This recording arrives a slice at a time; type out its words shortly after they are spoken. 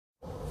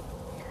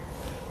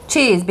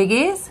Cheers, big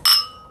ears,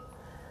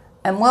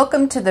 and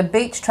welcome to the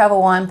Beach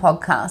Travel Wine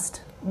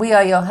Podcast. We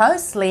are your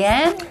hosts,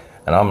 Leanne.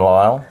 And I'm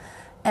Lyle.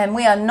 And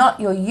we are not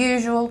your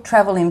usual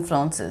travel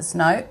influencers.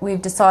 No,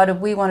 we've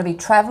decided we want to be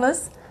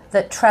travellers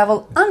that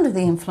travel under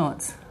the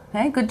influence.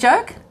 Okay, good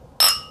joke?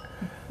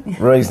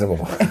 Reasonable.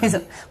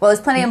 Well, there's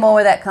plenty of more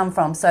where that come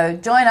from. So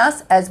join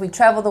us as we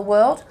travel the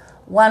world,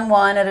 one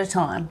wine at a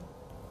time.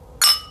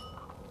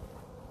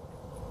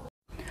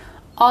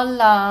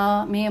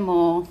 Hola, mi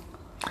amor.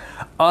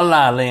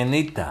 Hola,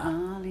 Leonita.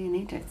 Ah,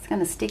 Leonita. It's going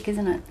to stick,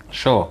 isn't it?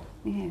 Sure.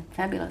 Yeah,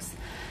 fabulous.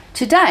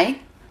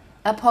 Today,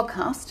 our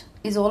podcast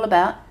is all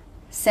about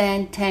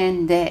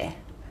Santander.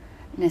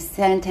 Now,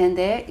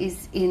 Santander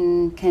is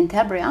in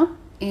Cantabria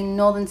in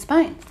northern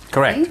Spain.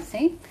 Correct. See?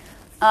 You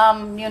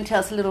want to tell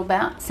us a little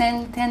about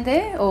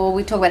Santander, or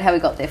we talk about how we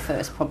got there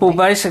first, probably? Well,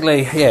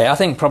 basically, I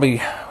think probably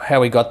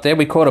how we got there.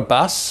 We caught a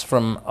bus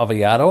from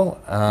Oviedo,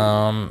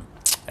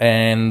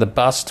 and the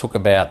bus took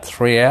about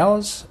 3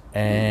 hours,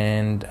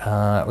 and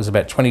it was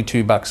about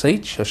 $22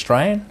 each,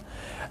 Australian.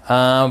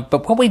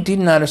 But what we did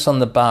notice on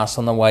the bus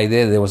on the way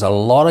there was a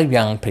lot of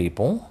young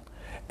people,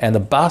 and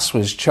the bus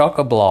was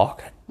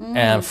chock-a-block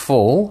and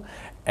full,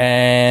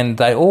 and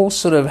they all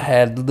sort of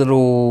had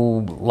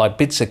little like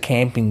bits of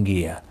camping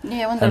gear.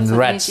 Yeah, I wonder and if it's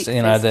rats, a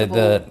music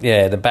festival.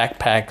 the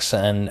backpacks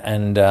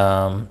and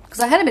because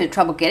I had a bit of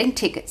trouble getting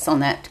tickets on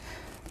that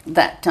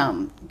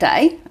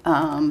day,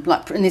 and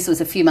this was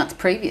a few months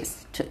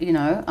previous to,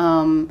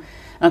 and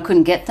I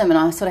couldn't get them, and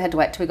I sort of had to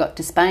wait till we got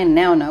to Spain. And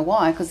now I know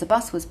why, because the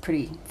bus was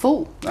pretty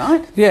full,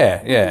 right?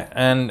 Yeah.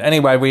 And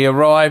anyway, we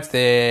arrived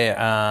there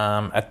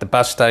at the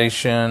bus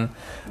station.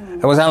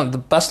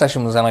 The bus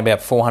station was only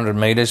about 400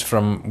 metres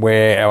from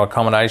where our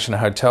accommodation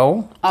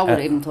hotel. I would have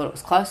even thought it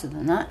was closer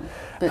than that.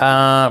 But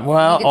I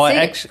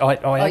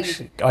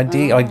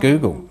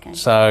googled, okay.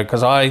 So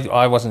because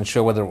I wasn't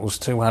sure whether it was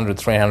 200,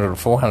 300 or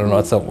 400, and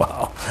I thought,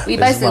 wow. You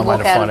basically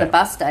walk out of the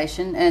bus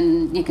station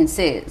and you can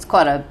see it. It's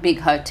quite a big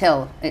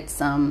hotel. It's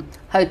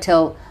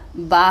Hotel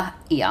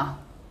Bahia,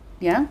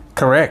 yeah?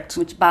 Correct.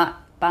 Which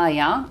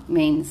Bahia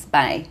means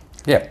bay.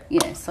 Yeah.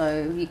 Yeah,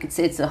 so you could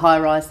see it's a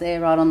high-rise there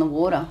right on the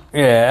water.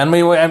 Yeah, and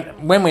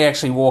when we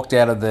actually walked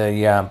out of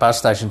the bus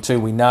station too,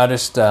 we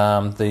noticed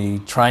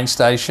the train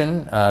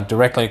station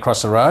directly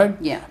across the road,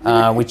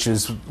 which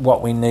is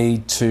what we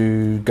need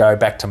to go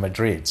back to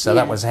Madrid. So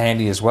that was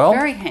handy as well.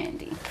 Very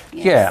handy.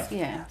 Yes.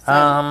 Yeah.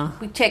 So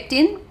we checked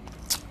in.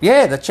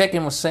 Yeah, the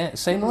check-in was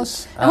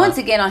seamless. And once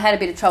again, I had a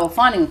bit of trouble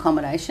finding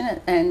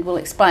accommodation, and we'll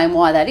explain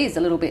why that is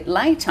a little bit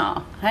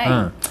later.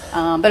 Hey,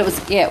 but it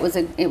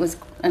was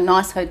a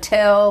nice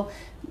hotel,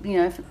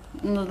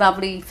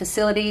 lovely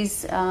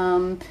facilities,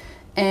 and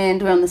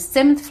we're on the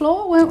 7th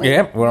floor, weren't we?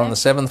 Yeah, we're on the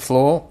 7th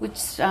floor,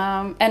 which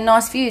and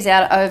nice views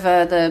out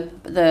over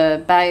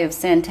the Bay of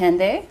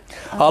Santander.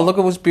 Oh, look,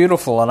 it was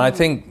beautiful, and I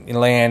think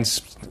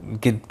Leanne's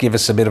give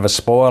us a bit of a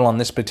spoil on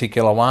this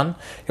particular one.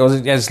 It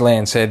was, as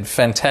Leanne said,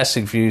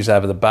 fantastic views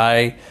over the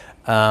bay,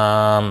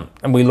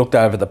 and we looked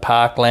over the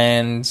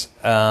parklands.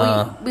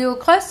 We were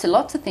close to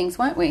lots of things,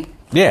 weren't we?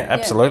 Yeah,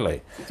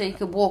 absolutely. Yeah. So you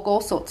could walk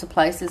all sorts of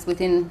places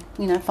within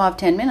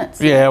 5-10 minutes.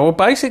 Yeah, well,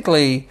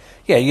 basically,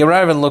 you're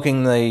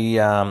overlooking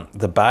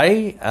the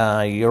bay.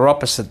 You're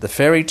opposite the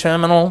ferry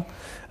terminal.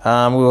 We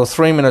were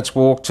 3 minutes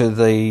walk to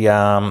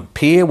the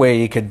pier where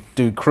you could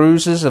do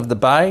cruises of the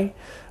bay.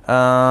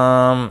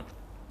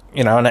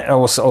 And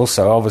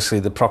also obviously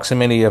the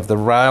proximity of the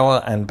rail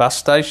and bus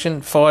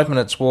station. 5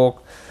 minutes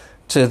walk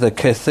to the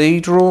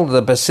cathedral,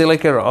 the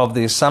Basilica of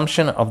the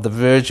Assumption of the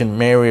Virgin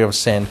Mary of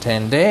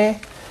Santander.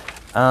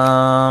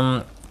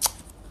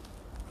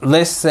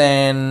 Less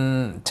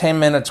than 10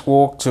 minutes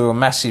walk to a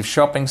massive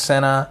shopping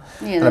centre,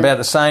 and about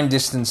the same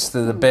distance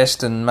to the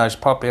best and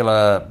most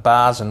popular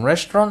bars and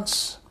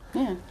restaurants.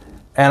 Yeah.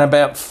 And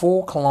about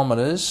 4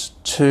 kilometres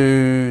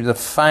to the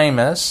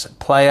famous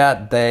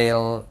Playa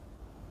del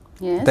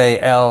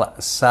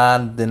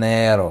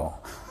Sardinero.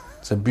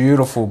 It's a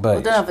beautiful beach.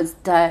 I don't know if it's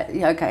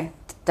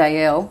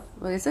Del.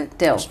 What is it?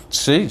 Del.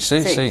 Sí.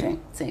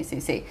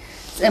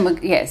 And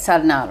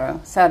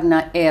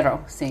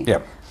Sardinero. See.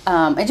 Yep.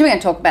 And we're going to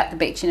talk about the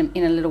beach in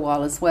a little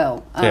while as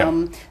well.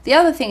 The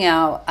other thing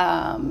our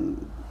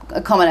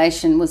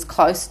accommodation was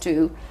close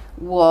to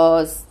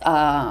was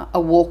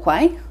a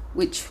walkway,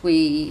 which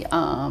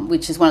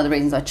is one of the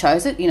reasons I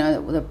chose it.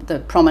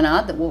 The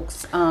promenade that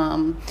walks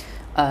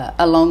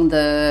along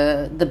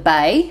the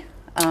bay.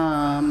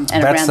 And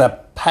that's the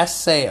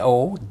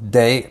Paseo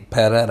de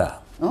Pereda.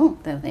 Oh,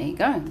 there you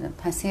go, the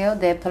Paseo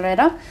de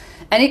Pereda.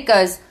 And it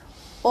goes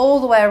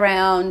all the way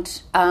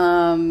around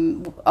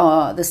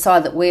the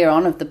side that we're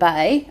on of the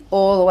bay,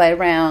 all the way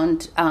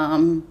around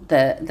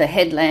the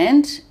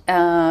headland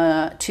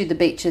to the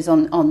beaches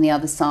on the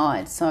other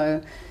side,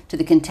 so to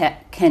the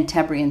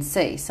Cantabrian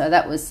Sea. So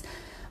that was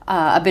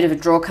a bit of a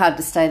draw card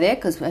to stay there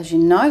because, as you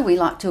know, we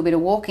like to do a bit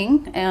of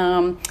walking.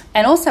 And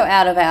also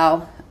out of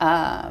our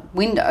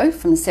window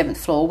from the 7th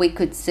floor, we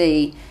could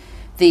see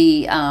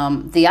the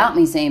art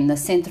museum, the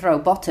Centro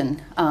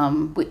Botan,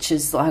 which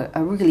is like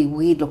a really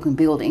weird-looking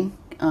building.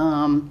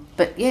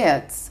 But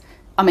yeah,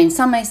 I mean,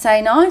 some may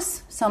say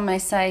nice, some may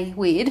say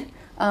weird.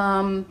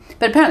 But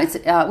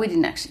apparently we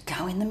didn't actually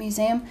go in the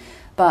museum,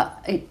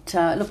 but it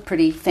looked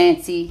pretty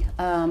fancy.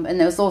 And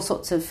there was all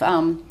sorts of,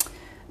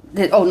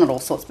 not all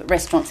sorts, but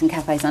restaurants and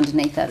cafes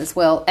underneath that as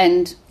well.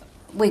 And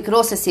we could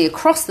also see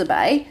across the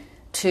bay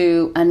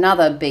to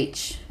another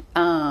beach,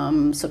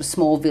 sort of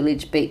small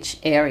village beach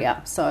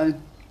area. So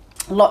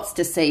lots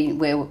to see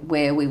where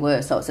we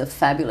were. So it was a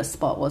fabulous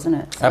spot, wasn't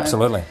it? So,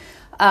 absolutely.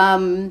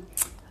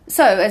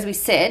 So, as we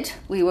said,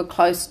 we were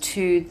close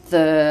to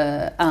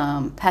the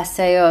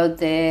Paseo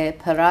de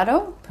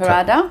Parada.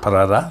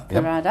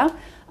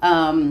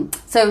 Yep.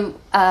 So,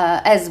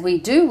 as we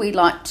do, we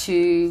like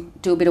to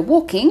do a bit of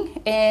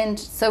walking, and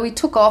so we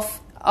took off.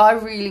 I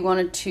really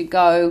wanted to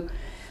go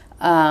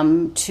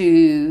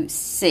to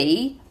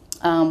see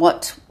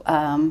what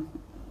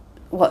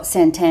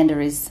Santander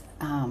is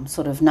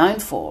sort of known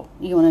for.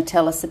 You want to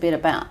tell us a bit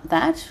about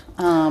that?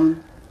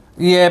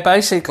 Yeah,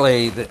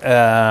 basically, the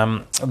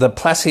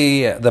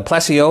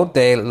Palacio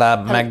de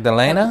la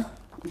Magdalena.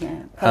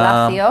 Yeah,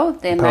 Palacio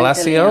de Magdalena.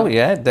 Palacio,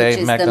 yeah, de which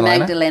is Magdalena. the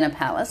Magdalena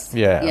Palace.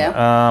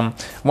 Yeah.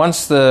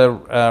 Once the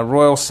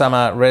royal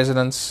summer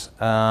residence,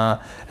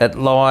 it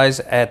lies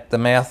at the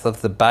mouth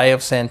of the Bay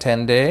of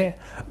Santander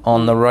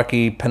on the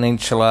rocky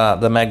peninsula,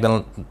 the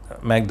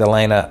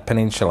Magdalena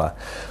Peninsula.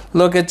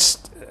 Look, so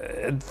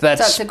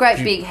it's a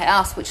great big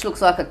house which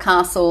looks like a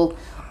castle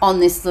on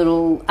this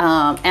little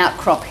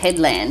outcrop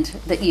headland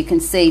that you can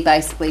see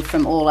basically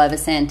from all over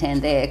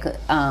Santander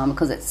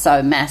because it's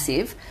so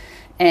massive,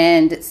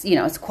 and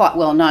it's quite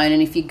well known.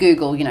 And if you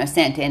Google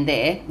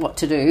Santander, what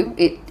to do,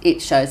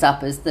 it shows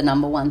up as the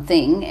number one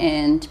thing.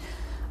 And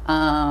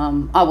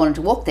I wanted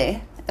to walk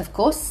there, of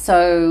course,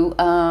 so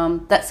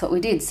that's what we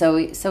did. So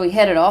we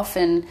headed off,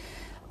 and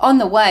on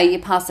the way you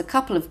pass a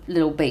couple of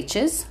little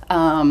beaches,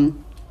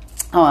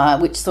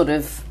 which sort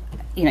of,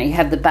 you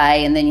have the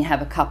bay, and then you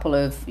have a couple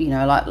of,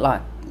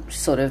 like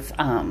sort of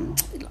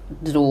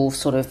little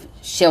sort of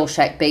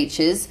shell-shaped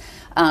beaches.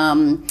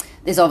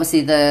 There's obviously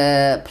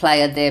the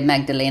Playa de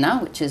Magdalena,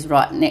 which is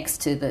right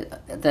next to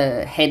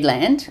the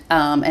headland,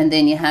 and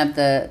then you have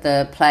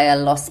the Playa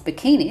Los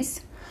Bikinis.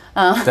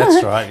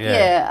 That's right, yeah.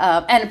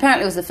 Yeah, and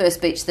apparently it was the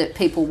first beach that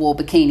people wore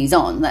bikinis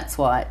on. That's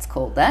why it's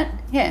called that.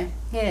 Yeah.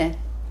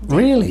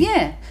 Really?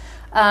 Yeah.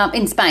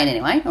 In Spain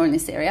anyway, or in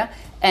this area.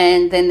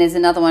 And then there's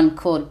another one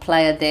called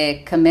Playa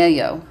de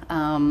Camello.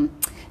 And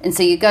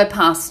so you go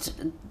past,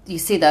 you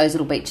see those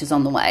little beaches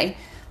on the way,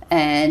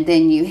 and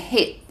then you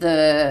hit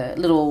the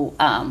little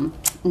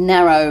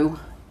narrow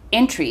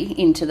entry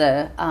into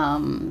the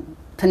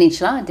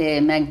Peninsula de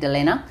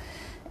Magdalena.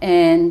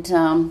 And,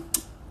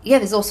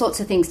 there's all sorts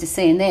of things to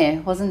see in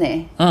there, wasn't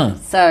there?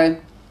 So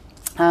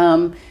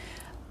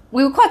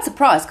we were quite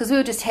surprised because we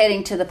were just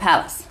heading to the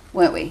palace,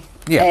 weren't we?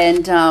 Yeah.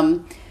 And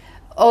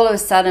all of a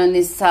sudden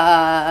this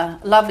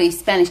lovely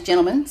Spanish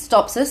gentleman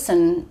stops us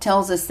and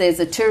tells us there's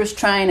a tourist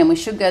train and we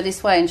should go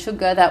this way and should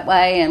go that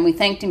way, and we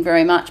thanked him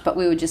very much, but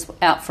we were just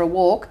out for a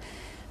walk.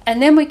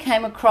 And then we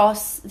came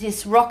across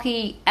this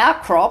rocky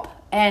outcrop,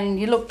 and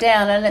you look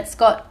down and it's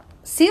got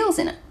seals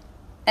in it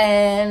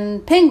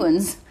and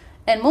penguins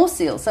and more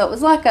seals. So it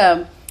was like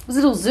a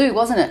little zoo,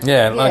 wasn't it?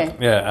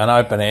 An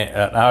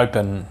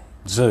open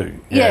zoo.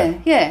 Yeah.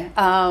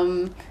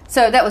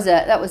 So that was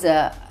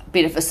a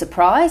bit of a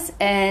surprise,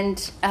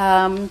 and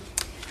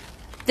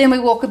then we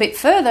walk a bit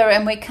further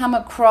and we come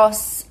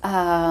across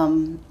a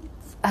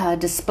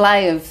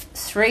display of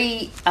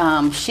 3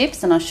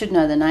 ships, and I should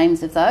know the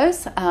names of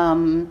those,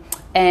 and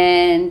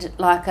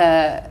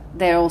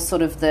they're all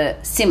sort of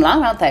similar,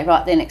 aren't they,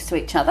 right there next to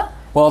each other?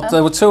 Well,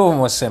 there were 2 of them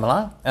were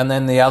similar, and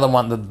then the other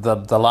one,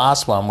 the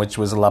last one, which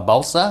was La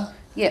Bolsa.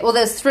 Yeah, well,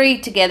 there's 3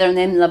 together and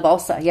then La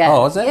Bolsa, yeah.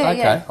 Oh, is it? Yeah, okay.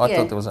 yeah, I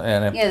thought there was...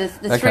 Yeah,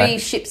 the 3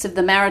 ships of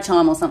the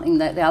maritime or something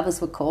that the others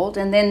were called.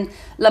 And then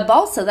La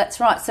Bolsa, that's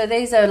right. So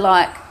these are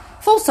like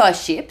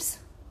full-size ships,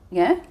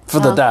 yeah. For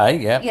the day,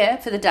 yeah. Yeah,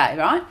 for the day,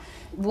 right?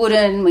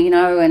 Wooden,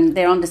 and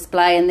they're on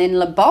display. And then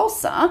La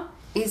Bolsa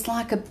is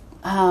like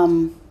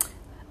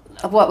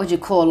what would you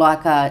call,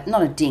 like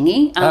not a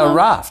dinghy. A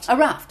raft. A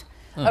raft.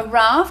 A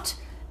raft.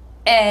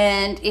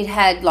 And it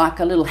had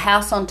like a little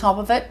house on top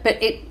of it, but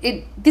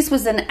this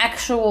was an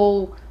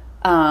actual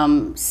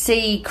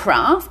sea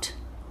craft.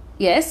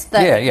 Yes,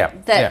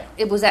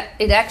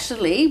 it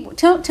actually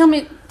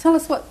tell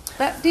us what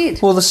that did.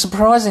 Well, the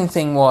surprising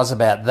thing was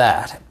about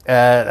that,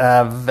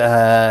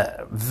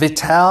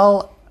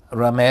 Vital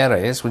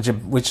Ramirez, which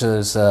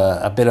is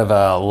a bit of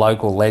a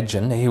local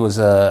legend. He was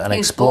an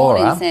explorer.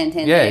 Born in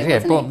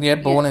Santander,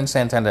 born in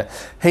Santander.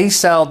 He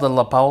sailed the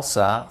La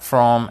Bolsa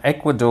from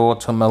Ecuador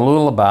to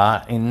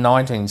Mooloolaba in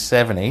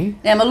 1970.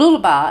 Now,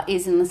 Mooloolaba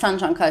is in the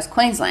Sunshine Coast,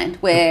 Queensland,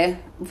 where,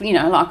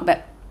 like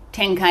about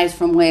 10 k's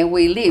from where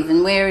we live,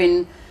 and we're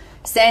in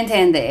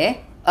Santander,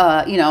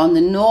 on the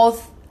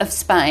north of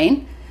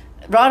Spain,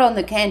 right on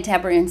the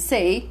Cantabrian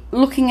Sea,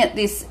 looking at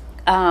this,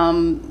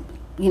 boat,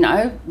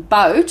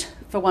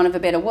 for want of a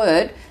better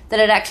word, that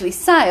had actually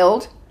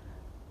sailed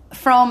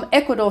from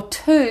Ecuador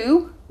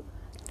to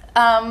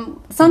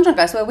Sunshine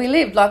Coast where we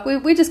lived. Like,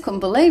 we just couldn't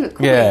believe it,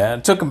 could we? Yeah,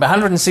 it took them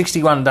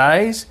 161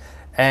 days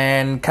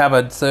and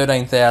covered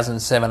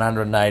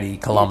 13,780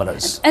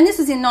 kilometres. And this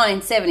was in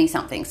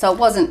 1970-something, so it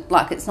wasn't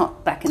like it's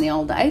not back in the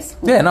old days.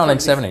 Yeah,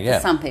 1970, yeah.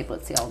 For some people,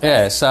 it's the old days.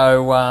 Yeah,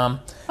 so... I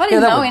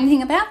didn't know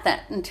anything about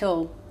that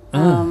until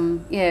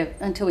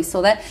until we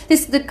saw that.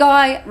 The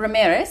guy,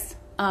 Ramirez,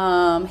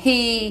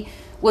 he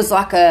was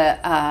like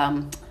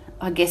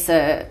I guess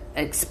an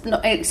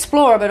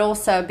explorer, but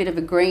also a bit of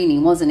a greenie,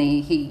 wasn't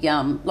he? He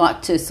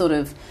liked to sort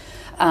of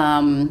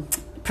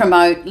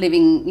promote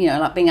living,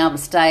 like being able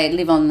to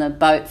live on the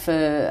boat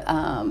for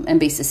and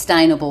be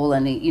sustainable,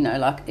 and he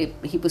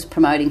was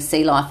promoting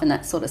sea life and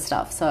that sort of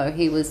stuff. So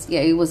he was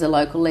a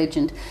local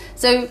legend.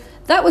 So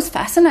that was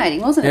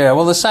fascinating, wasn't it? Yeah,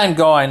 well, the same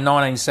guy in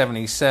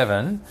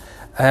 1977,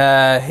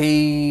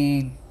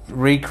 he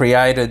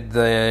recreated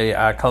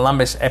the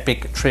Columbus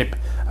epic trip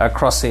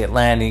across the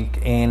Atlantic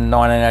in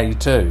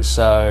 1982.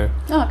 So,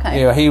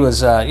 yeah, he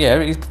was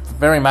he's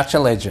very much a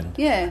legend.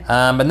 Yeah.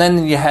 And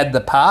then you had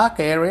the park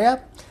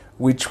area,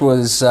 which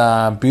was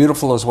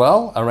beautiful as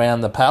well,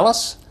 around the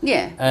palace.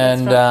 Yeah,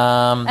 and that's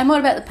right. And what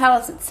about the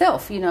palace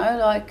itself?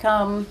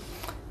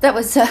 That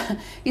was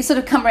you sort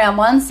of come around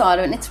one side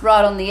of it, and it's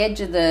right on the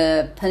edge of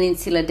the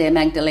Peninsula de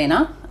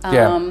Magdalena.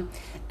 And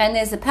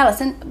there's the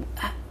palace, and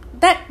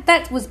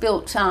that was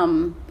built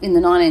in the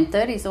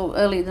 1930s or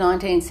early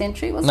 19th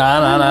century, wasn't it?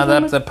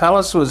 No. The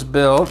palace was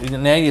built.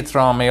 Now you're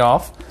throwing me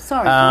off.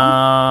 Sorry.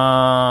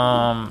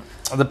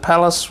 The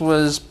palace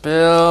was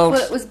built...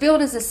 Well, it was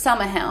built as a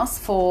summer house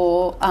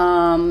for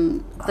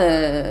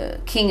the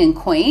king and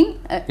queen,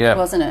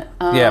 wasn't it?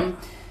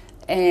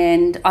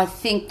 And I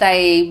think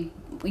they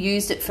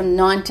used it from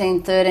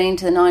 1913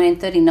 to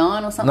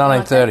 1939 or something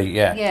 1930, like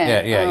that.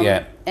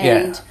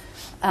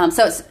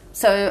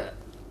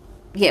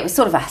 It was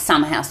sort of a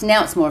summer house.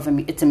 Now it's more of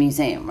it's a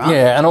museum, right?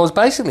 Yeah, and it was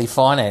basically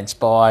financed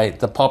by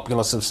the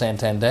populace of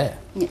Santander.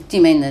 Yeah. Do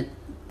you mean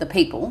the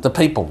people? The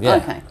people, yeah.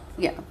 Okay,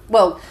 yeah.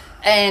 Well,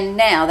 and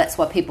now that's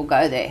why people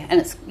go there,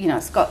 and it's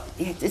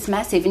it's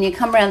massive, and you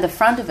come around the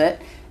front of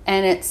it,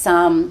 and it's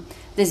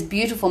there's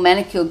beautiful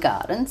manicured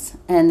gardens,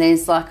 and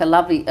there's like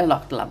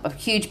a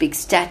huge big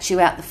statue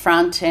out the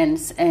front,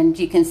 and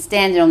you can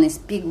stand there on this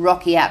big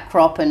rocky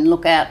outcrop and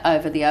look out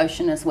over the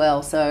ocean as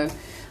well. So,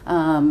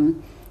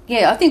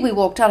 I think we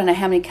walked, I don't know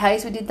how many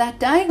Ks we did that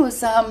day. It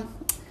was a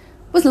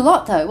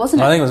lot though,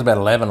 wasn't it? I think it was about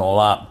 11 all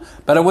up,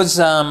 but it was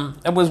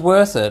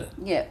worth it.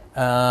 Yeah.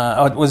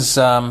 It was,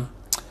 and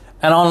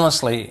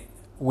honestly,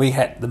 we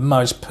had the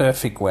most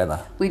perfect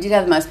weather. We did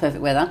have the most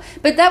perfect weather,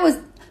 but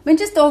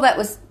just all that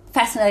was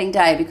fascinating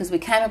day, because we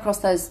came across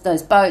those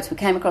boats, we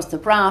came across the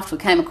raft, we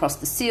came across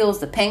the seals,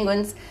 the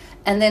penguins,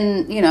 and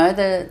then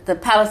the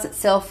palace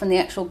itself and the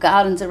actual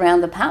gardens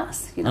around the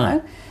palace.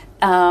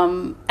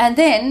 And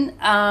then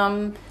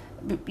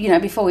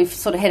before we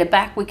sort of headed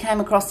back, we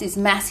came across this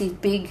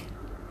massive big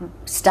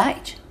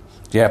stage.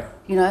 Yep.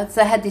 So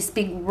they had this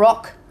big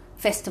rock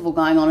festival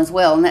going on as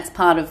well, and that's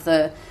part of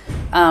the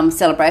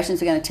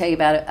celebrations we're going to tell you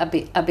about it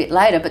a bit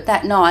later. But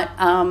that night,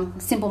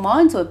 Simple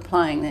Minds were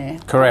playing there.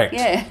 Correct.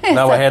 Yeah. They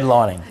were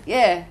headlining.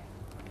 Yeah.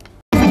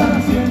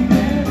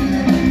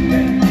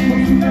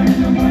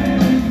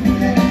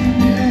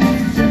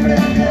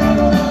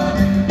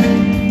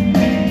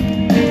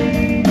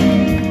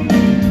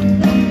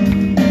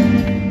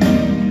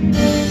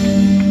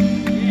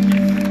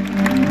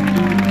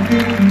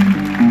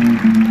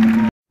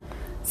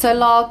 So,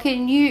 Lyle,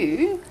 can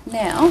you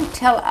now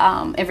tell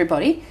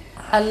everybody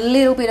a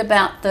little bit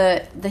about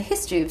the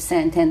history of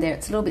Santander?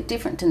 It's a little bit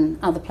different than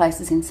other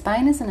places in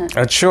Spain, isn't it?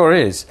 It sure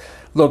is.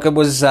 Look, it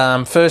was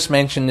first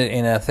mentioned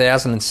in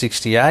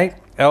 1068.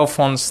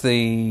 Alphonse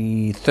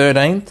the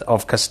 13th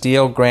of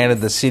Castile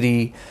granted the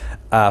city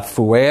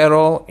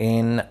fuero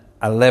in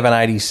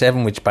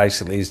 1187, which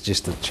basically is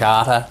just a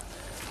charter.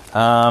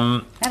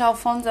 And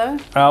Alfonso?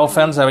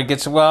 Alfonso, he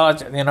gets... Well, I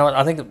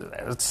think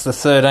it's the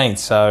 13th,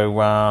 so...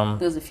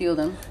 there was a few of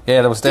them.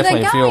 Yeah, there was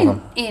definitely a few of them.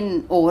 Do they go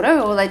in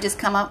order, or they just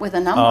come up with a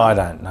number? Oh, I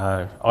don't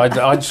know.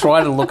 I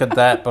tried to look at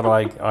that, but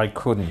I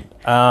couldn't.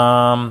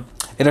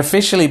 It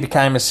officially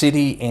became a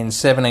city in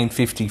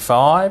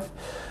 1755.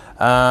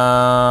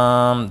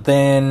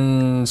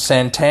 Then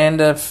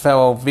Santander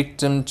fell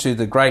victim to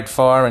the Great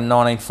Fire in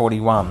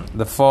 1941.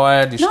 The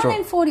fire destroyed...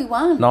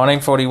 1941?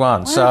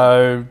 1941, wow.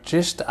 So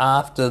just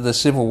after the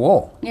Civil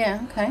War.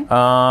 Yeah, okay.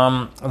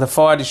 The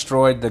fire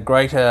destroyed the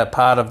greater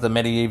part of the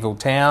medieval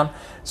town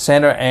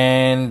centre,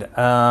 and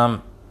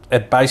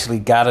it basically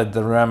gutted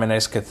the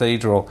Romanesque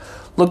cathedral.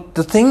 Look,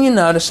 the thing you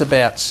notice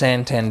about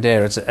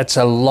Santander, it's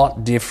a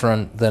lot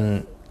different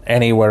than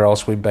anywhere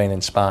else we've been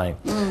in Spain.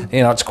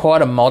 It's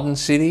quite a modern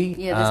city.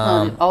 Yeah, there's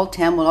not an old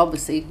town. Well,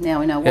 obviously now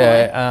we know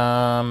why.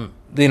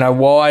 Yeah,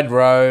 wide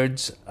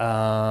roads.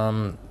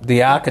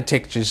 The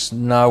architecture's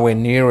nowhere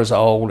near as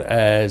old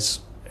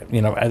as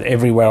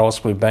everywhere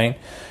else we've been,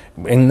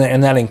 and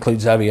that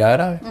includes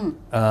Oviedo,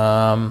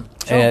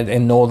 and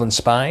in northern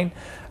Spain.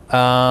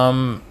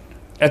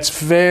 It's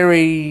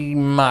very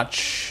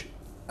much,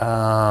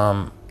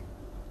 totally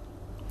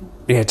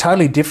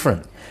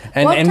different.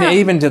 and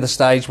even to the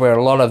stage where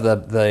a lot of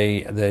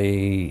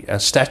the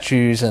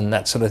statues and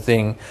that sort of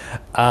thing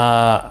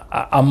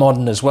are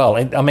modern as well.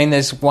 I mean,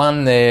 there's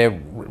one there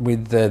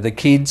with the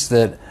kids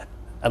that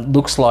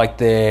looks like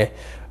they're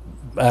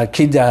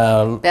kid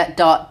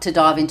about to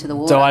dive into the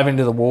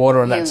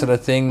water. And that sort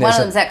of thing. One of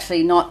them's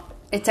actually not.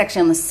 It's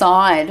actually on the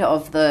side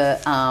of the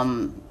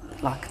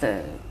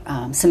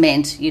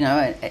cement. You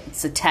know,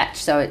 it's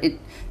attached, so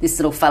this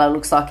little fella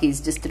looks like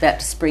he's just about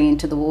to spring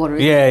into the water.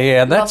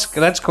 Yeah.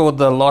 That's called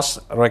the Los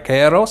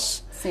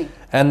Roqueros. Sí.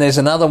 And there's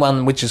another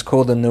one which is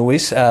called the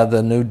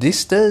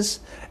Nudistas,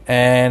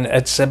 and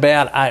it's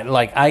about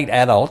eight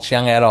adults,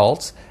 young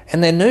adults,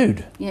 and they're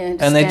nude. Yeah,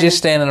 and they're just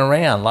standing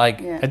around.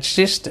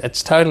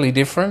 It's totally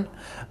different.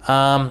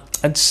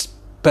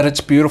 But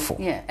it's beautiful.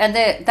 Yeah, and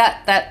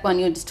that one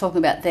you were just talking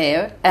about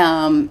there,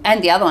 and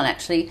the other one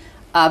actually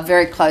are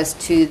very close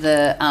to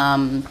that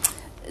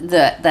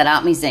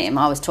art museum.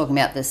 I was talking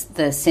about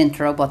the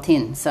Centro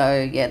Botín.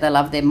 So yeah, they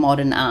love their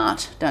modern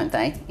art, don't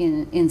they?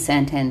 In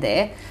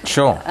Santander.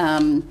 Sure.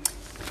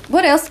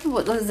 What else?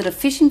 Was it a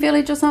fishing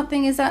village or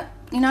something? Is that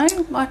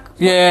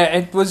Yeah,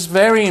 it was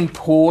very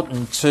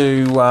important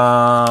to.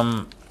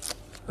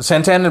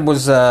 Santander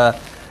was an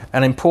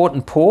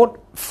important port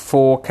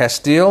for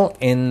Castile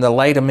in the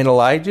later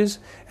Middle Ages,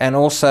 and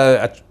also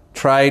a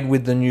trade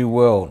with the New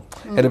World.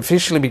 It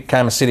officially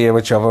became a city,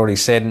 which I've already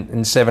said,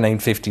 in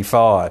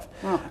 1755.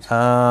 Right.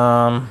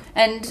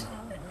 And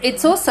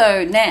it's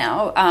also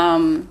now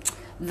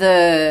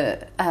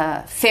the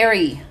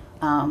ferry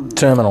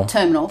terminal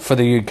for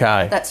the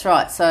UK. That's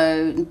right.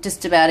 So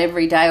just about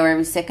every day or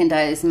every second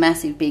day, this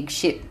massive big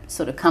ship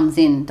sort of comes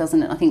in,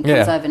 doesn't it? I think it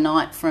comes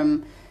overnight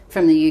from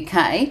the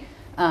UK.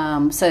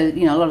 So,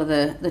 a lot of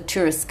the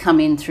tourists come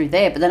in through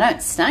there, but they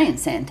don't stay in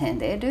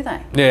Santander, do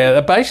they? Yeah,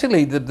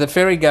 basically the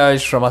ferry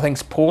goes from, I think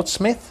it's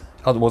Portsmouth,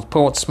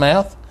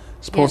 Portsmouth.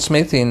 It's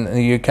Portsmouth in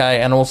the UK,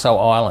 and also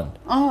Ireland.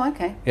 Oh,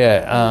 okay.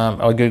 Yeah,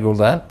 I Googled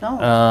that. Oh,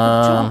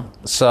 sure.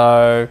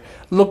 So,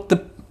 look,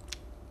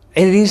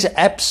 it is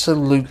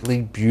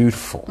absolutely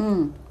beautiful.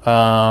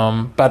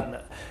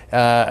 But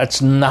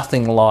it's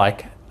nothing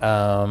like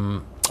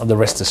the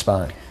rest of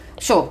Spain.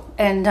 Sure,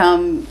 and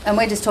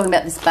we're just talking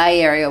about this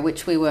bay area,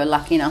 which we were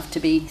lucky enough to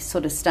be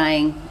sort of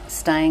staying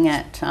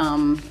at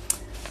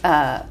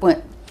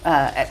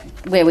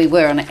where we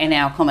were in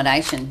our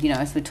accommodation.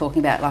 As we're talking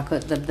about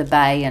the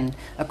bay, and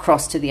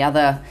across to the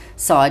other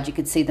side, you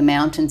could see the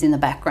mountains in the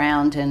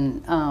background,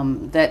 and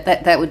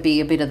that would be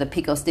a bit of the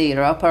Picos de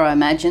Europa, I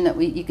imagine, that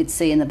you could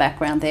see in the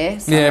background there.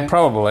 So, yeah,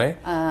 probably.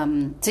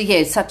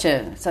 Such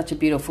a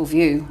beautiful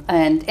view.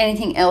 And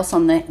anything else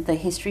on the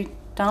history?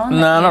 No,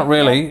 not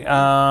really.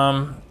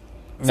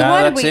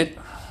 That's it.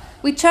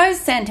 We chose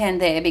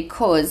Santander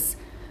because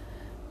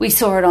we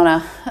saw it on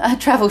a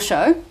travel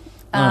show,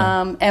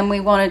 and we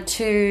wanted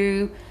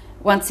to,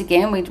 once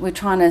again, we're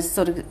trying to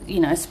sort of,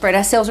 spread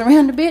ourselves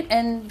around a bit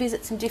and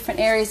visit some different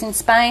areas in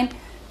Spain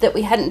that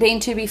we hadn't been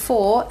to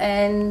before,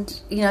 and,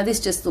 this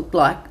just looked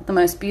like the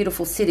most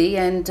beautiful city,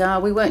 and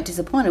we weren't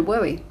disappointed, were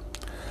we?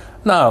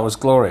 No, it was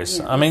glorious.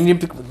 Yeah. I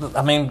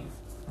mean,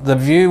 the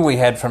view we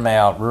had from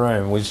our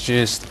room was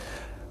just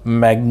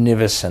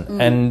magnificent,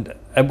 and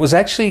it was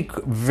actually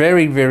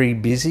very, very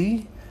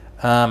busy,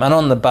 and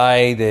on the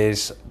bay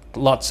there's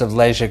lots of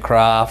leisure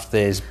craft.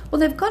 They've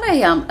got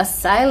a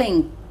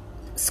sailing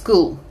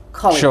school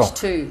college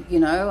too,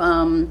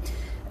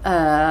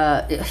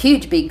 a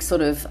huge big sort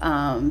of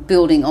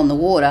building on the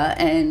water,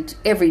 and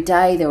every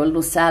day there were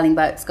little sailing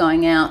boats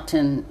going out,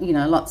 and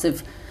lots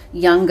of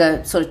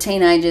younger sort of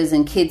teenagers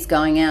and kids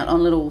going out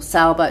on little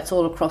sailboats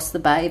all across the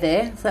bay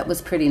there. So that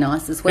was pretty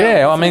nice as well.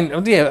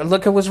 Yeah,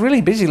 look, it was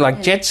really busy,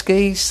 jet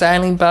skis,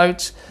 sailing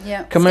boats,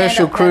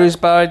 commercial cruise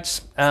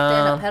boats.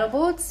 Stand-up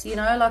paddleboards,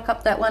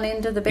 up that one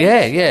end of the beach.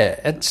 Yeah,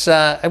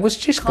 it was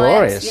just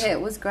glorious. Yeah,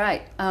 it was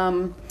great.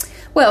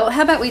 Well,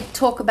 how about we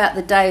talk about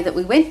the day that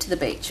we went to the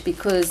beach,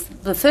 because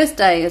the first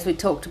day, as we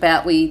talked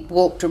about, we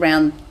walked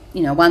around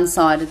one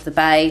side of the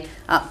bay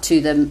up to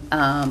the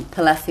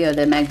Palacio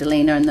de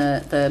Magdalena and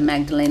the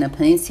Magdalena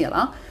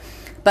Peninsula.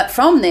 But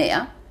from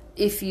there,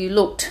 if you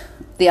looked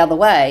the other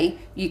way,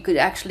 you could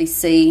actually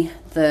see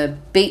the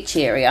beach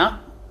area,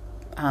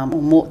 or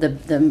more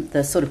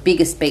the sort of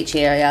biggest beach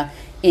area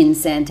in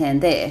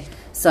Santander.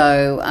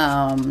 So,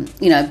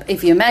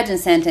 if you imagine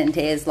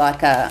Santander is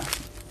like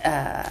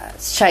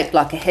shaped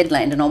like a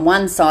headland, and on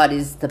one side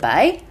is the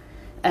bay,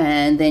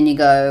 and then you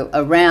go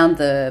around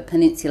the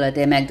Peninsula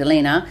de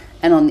Magdalena,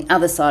 and on the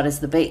other side is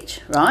the beach,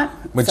 right?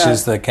 Which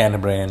is the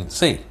Cantabrian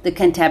Sea. The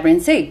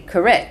Cantabrian Sea,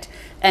 correct.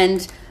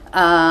 And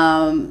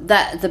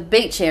this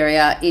beach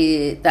area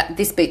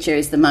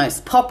is the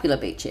most popular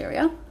beach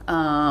area.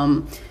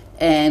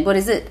 And what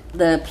is it?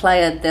 The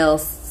Playa del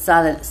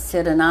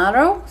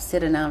Sardinero?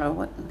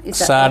 What is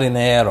that?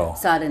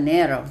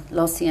 Sardinero.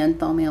 Lo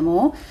siento, mi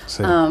amor.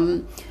 Sí.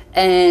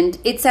 And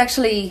it's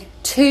actually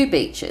two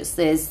beaches.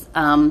 There's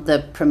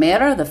the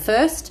Primera, the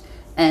first,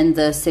 and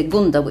the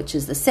Segunda, which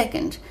is the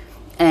second.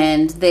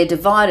 And they're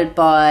divided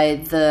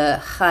by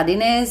the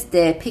Jardines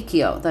de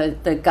Piquio,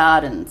 the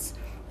gardens.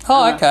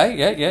 Oh, okay.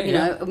 Yeah. You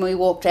know, and we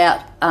walked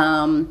out.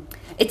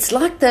 It's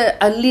like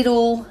a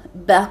little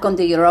Balcón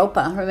de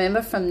Europa,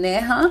 remember, from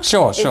Nerja?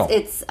 Sure.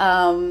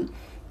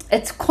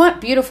 It's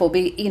quite beautiful.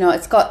 You know,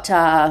 it's got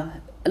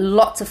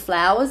lots of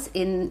flowers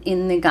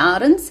in the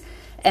gardens,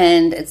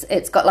 and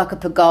it's got like a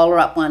pergola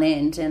up one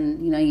end,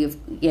 and you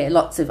know,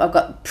 lots of. I've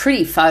got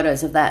pretty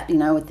photos of that. You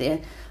know, with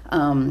the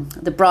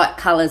bright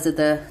colours of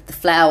the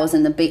flowers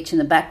and the beach in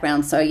the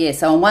background. So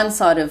so on one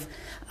side of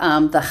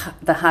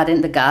the hut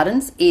in the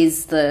gardens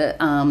is the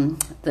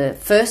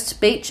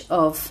first beach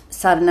of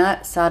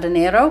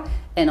Sardinero,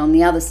 and on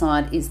the other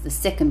side is the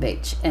second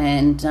beach.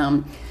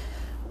 And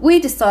we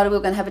decided we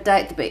were going to have a day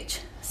at the beach.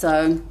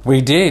 So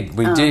we did.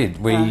 We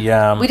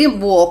didn't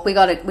walk. We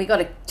got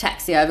a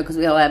taxi over because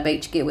we had our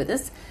beach gear with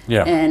us.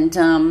 Yeah.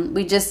 And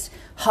we just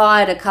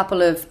hired a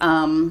couple of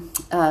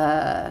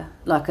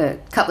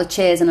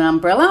chairs and an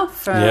umbrella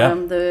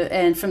from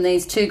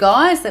these two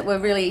guys that were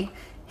really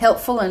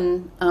helpful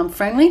and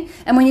friendly.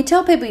 And when you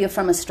tell people you're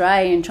from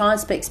Australia and try and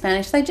speak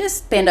Spanish, they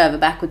just bend over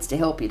backwards to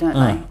help you, don't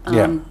they?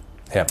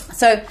 Yeah.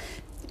 So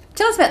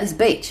tell us about this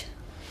beach.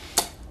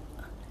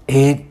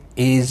 It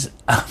is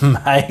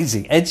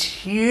amazing. It's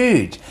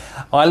huge.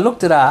 I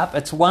looked it up.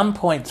 It's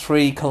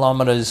 1.3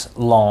 kilometres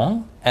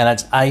long and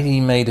it's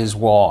 80 metres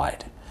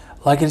wide.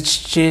 Like,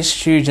 it's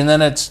just huge. And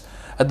then it's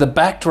at the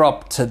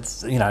backdrop to,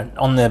 you know,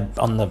 on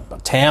the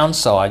town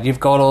side,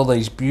 you've got all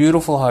these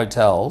beautiful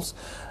hotels.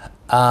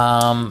 They're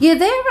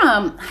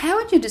how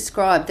would you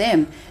describe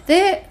them?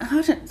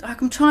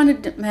 I'm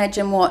trying to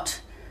imagine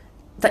what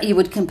that you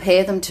would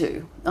compare them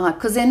to,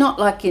 because they're not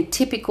like your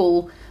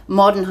typical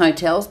modern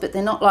hotels, but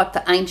they're not like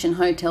the ancient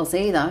hotels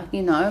either.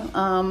 You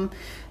know,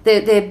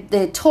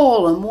 they're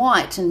tall and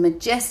white and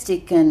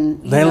majestic,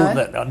 and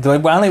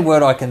the only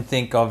word I can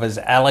think of is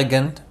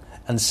elegant,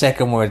 and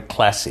second word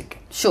classic.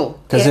 Sure.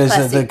 Because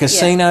there's the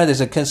casino. Yeah.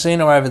 There's a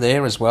casino over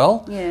there as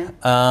well. Yeah.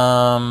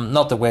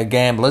 Not that we're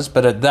gamblers,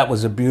 but that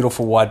was a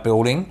beautiful white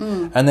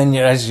building. And then,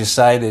 as you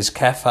say, there's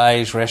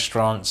cafes,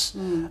 restaurants.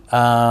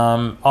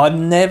 I've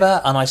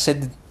never, and I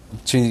said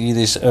to you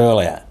this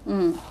earlier,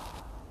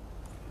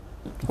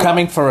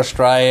 coming for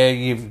Australia,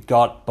 you've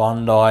got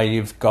Bondi,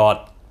 you've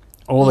got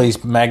all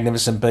these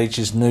magnificent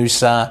beaches,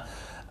 Noosa,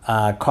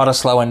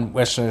 Cottesloe in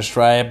Western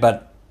Australia,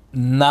 but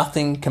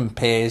nothing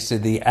compares to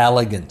the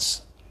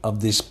elegance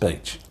of this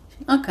beach.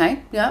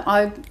 Okay, yeah,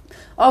 I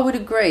would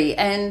agree.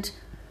 And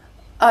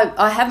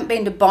I haven't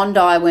been to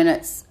Bondi when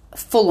it's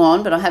full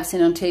on, but I have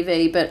seen it on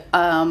TV. But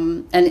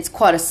and it's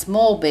quite a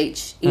small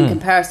beach in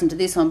comparison to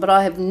this one. But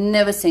I have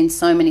never seen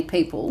so many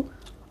people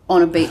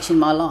on a beach in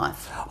my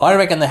life. I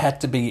reckon there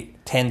had to be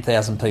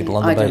 10,000 people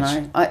on the beach. I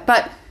don't know.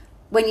 But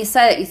when you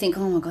say it, you think,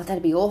 oh my God,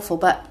 that'd be awful.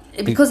 But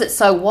because it's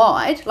so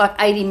wide, like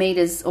 80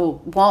 metres or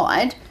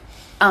wide,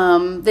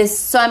 there's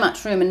so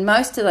much room, and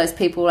most of those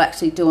people were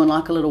actually doing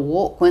like a little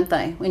walk, weren't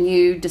they, when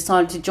you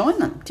decided to join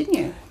them, didn't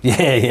you?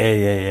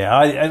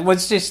 Yeah.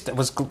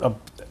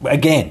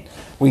 Again,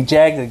 we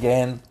jagged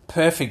again,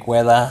 perfect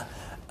weather.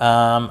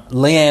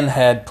 Leanne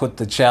had put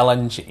the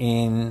challenge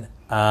in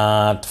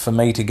for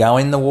me to go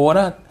in the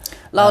water.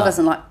 Lowell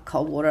doesn't like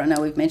cold water. I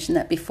know we've mentioned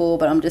that before,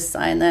 but I'm just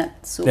saying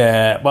that.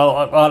 Yeah, well,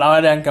 I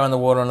don't go in the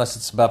water unless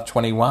it's above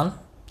 21.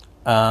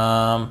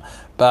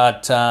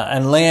 But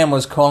and Leanne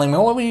was calling me.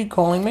 What were you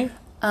calling me?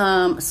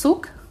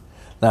 Sook.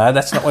 No,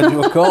 that's not what you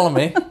were calling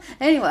me.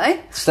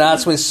 Anyway.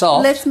 Starts with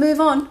soft. Let's move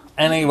on.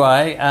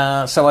 Anyway,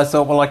 so I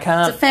thought, well, I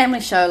can't... It's a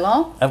family show,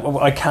 Lowell.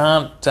 I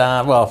can't...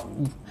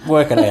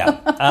 work it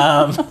out.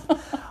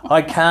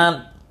 I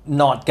can't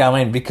not go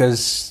in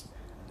because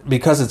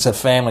it's a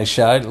family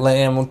show.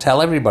 Leanne will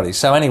tell everybody.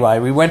 So anyway, I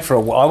went for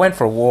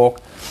a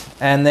walk,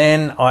 and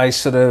then I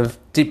sort of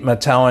dipped my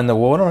toe in the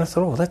water, and I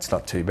thought, oh, that's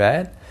not too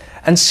bad.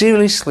 And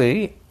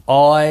seriously,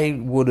 I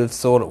would have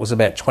thought it was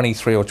about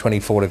 23 or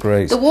 24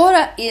 degrees. The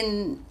water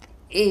in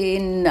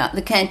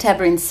the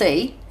Cantabrian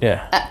Sea,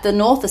 at the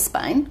north of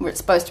Spain, where it's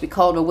supposed to be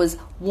colder, was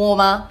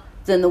warmer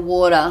than the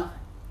water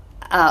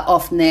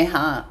off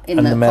Nerja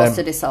in the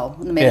Costa del Sol,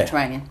 in the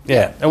Mediterranean.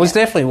 Yeah. It was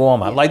definitely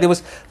warmer. Yeah. Like there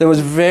was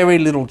very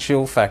little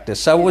chill factor,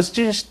 so it was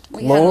just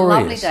glorious. We had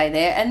a lovely day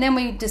there, and then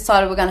we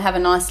decided we're going to have a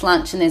nice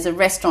lunch, and there's a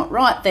restaurant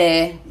right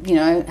there, you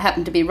know,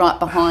 happened to be right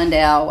behind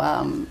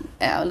our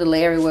little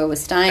area where we're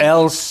staying.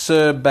 El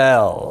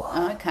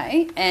Cerbel.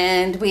 Okay,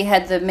 and we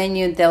had the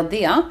menu del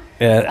dia.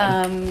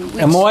 Yeah.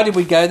 And why did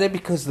we go there?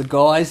 Because the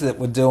guys that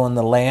were doing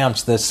the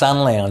lounge, the sun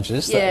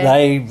lounges,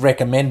 they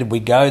recommended we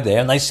go there,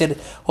 and they said,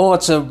 oh,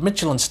 it's a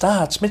Michelin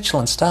star. It's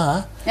Michelin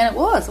star. And it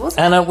was,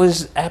 wasn't it? And it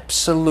was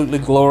absolutely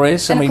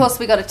glorious. And of course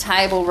we got a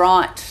table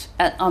right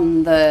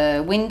on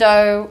the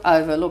window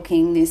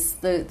overlooking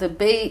the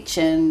beach.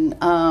 And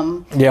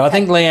I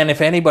think, Leanne,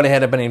 if anybody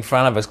had been in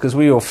front of us, because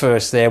we were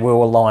first there, we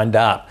were lined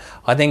up,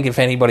 I think if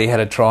anybody had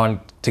to try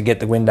to get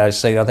the window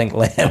seat, I think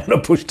Leanne would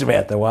have pushed him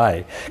out the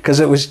way, because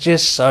it was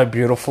just so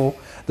beautiful.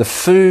 The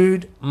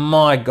food,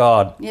 my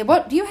God. Yeah,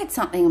 what you had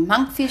something,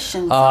 monkfish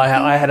and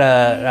I had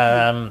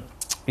a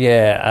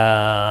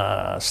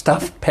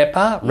stuffed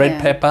pepper, red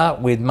pepper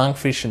with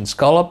monkfish and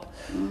scallop.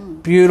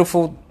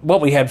 beautiful.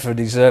 What we had for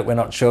dessert, we're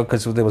not sure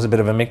because there was a bit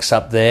of a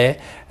mix-up there.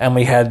 And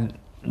we had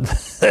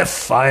the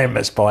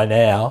famous by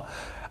now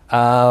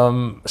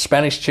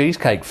Spanish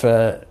cheesecake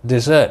for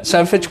dessert.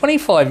 So for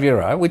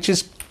 €25, which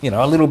is,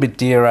 a little bit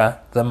dearer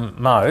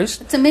than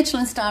most. It's a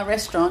Michelin star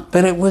restaurant.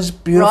 But it was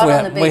beautiful. Right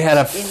on the beach. We had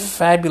a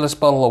fabulous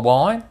bottle of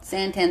wine.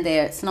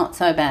 Santander, it's not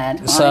so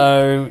bad.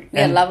 So we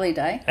had a lovely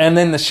day. And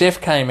then the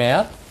chef came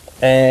out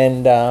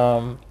and...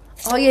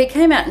 he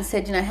came out and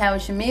said, how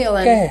was your meal?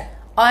 And yeah.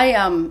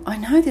 I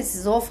know this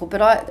is awful,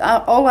 but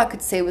all I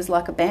could see was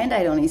like a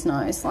Band-Aid on his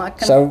nose.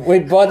 So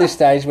by this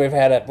stage we've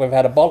had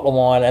a bottle of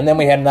wine, and then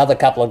we had another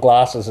couple of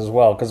glasses as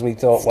well because we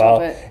thought,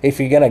 if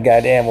you're going to go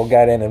down, we'll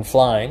go down in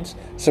flames.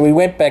 So we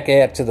went back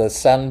out to the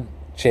sun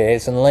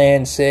chairs, and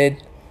Lan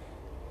said,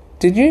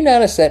 "Did you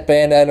notice that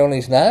Band-Aid on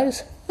his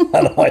nose?"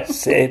 And I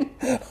said,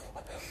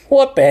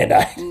 "What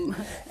Band-Aid?"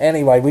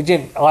 Anyway,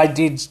 I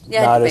did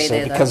notice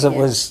it because it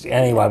was...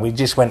 Anyway, we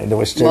just went into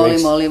a stew.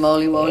 Molly.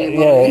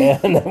 Yeah,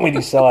 and then we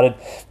decided,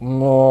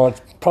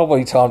 it's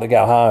probably time to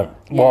go home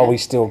while we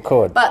still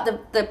could.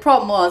 But the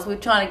problem was we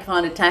were trying to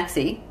find a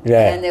taxi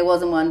and there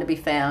wasn't one to be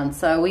found.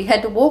 So we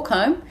had to walk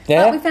home.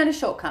 Yeah. But we found a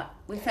shortcut.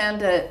 We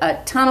found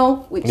a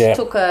tunnel which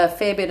took a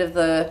fair bit of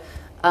the...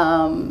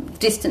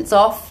 distance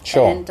off,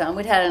 and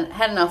we'd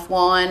had enough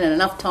wine and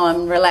enough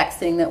time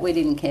relaxing that we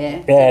didn't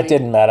care. Yeah, it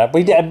didn't matter.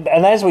 We did,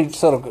 and as we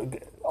sort of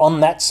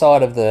on that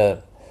side of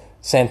the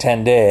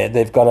Santander,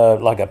 they've got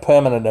a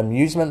permanent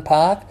amusement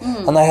park,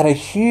 and they had a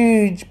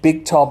huge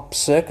big top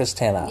circus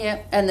tent up. Yeah,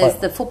 and there's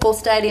the football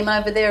stadium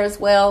over there as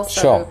well.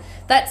 So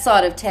that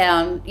side of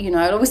town, we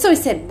sort of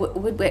said,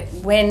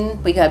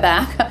 when we go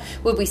back,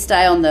 would we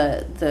stay on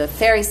the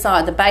ferry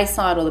side, the bay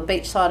side, or the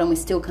beach side? And we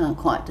still can't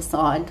quite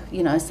decide.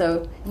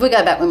 So if we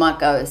go back, we might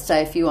go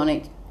stay a few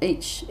on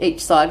each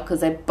side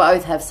because they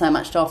both have so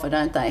much to offer,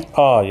 don't they?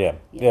 Oh yeah,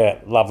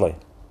 lovely.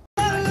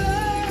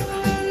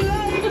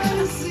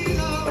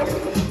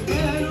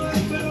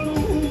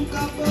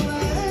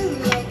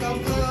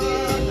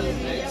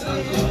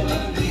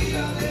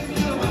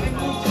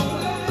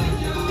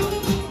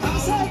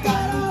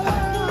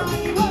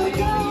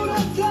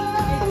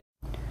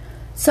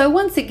 So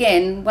once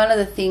again, one of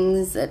the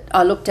things that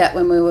I looked at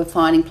when we were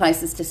finding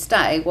places to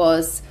stay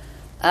was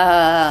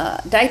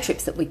day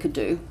trips that we could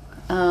do.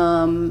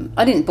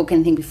 I didn't book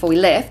anything before we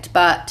left,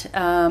 but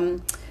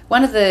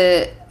one of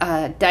the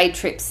day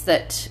trips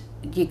that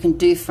you can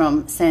do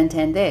from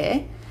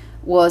Santander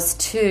was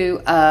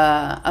to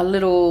a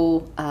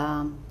little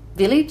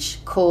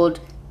village called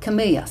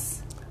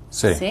Camillas.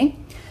 See?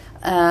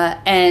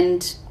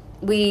 And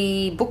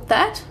we booked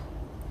that.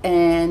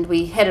 And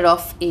we headed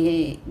off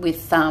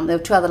with there were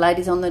two other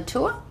ladies on the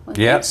tour.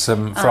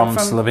 From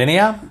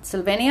Slovenia.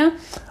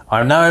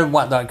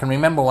 I can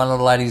remember one of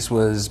the ladies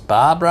was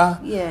Barbara.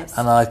 Yes.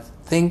 And I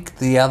think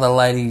the other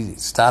lady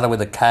started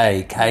with a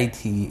K,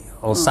 Katie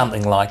or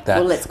something like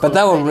that. Well, but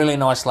they were really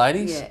nice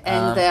ladies. Yeah,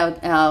 and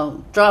our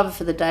driver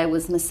for the day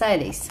was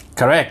Mercedes.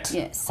 Correct.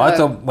 Yes. I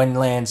thought when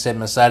Lan said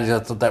Mercedes, I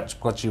thought that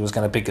was what she was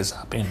going to pick us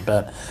up in,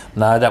 but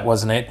no, that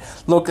wasn't it.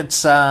 Look,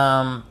 it's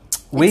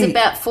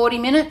about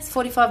 45 minutes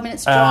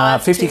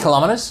drive. 50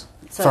 kilometres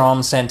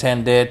from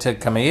Santander to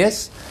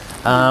Camillas.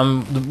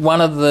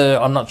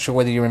 I'm not sure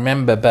whether you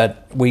remember,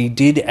 but we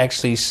did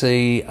actually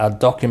see a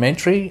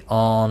documentary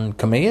on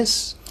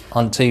Camillas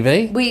on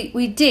TV.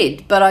 We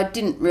did, but I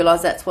didn't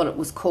realise that's what it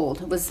was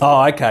called. It was.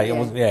 Oh, okay.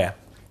 Yeah.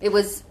 It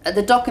was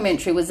the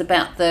documentary was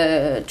about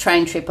the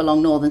train trip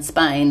along northern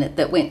Spain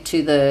that went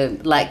to the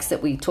lakes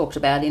that we talked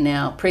about in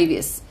our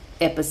previous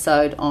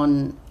episode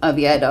on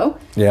Oviedo.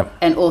 Yeah.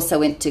 And also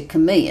went to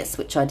Camillas,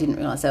 which I didn't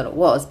realise that it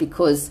was,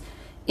 because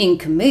in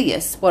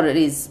Camillas, what it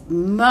is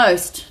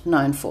most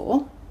known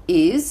for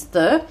is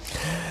the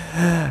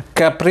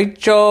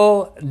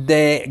Capricho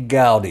de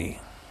Gaudi.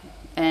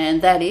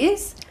 And that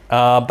is?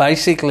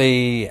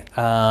 Basically,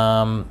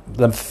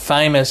 the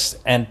famous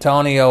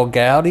Antonio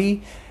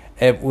Gaudi.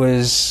 It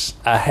was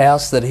a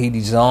house that he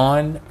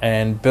designed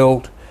and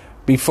built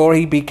before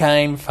he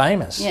became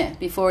famous. Yeah,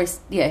 before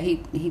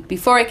he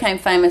became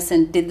famous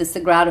and did the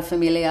Sagrada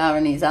Familia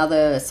and his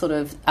other sort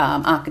of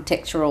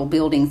architectural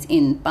buildings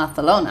in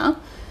Barcelona.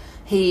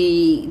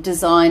 He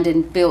designed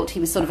and built. He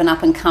was sort of an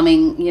up and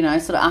coming,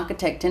 sort of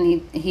architect,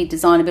 and he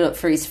designed and built it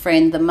for his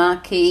friend, the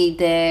Marquis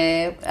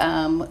de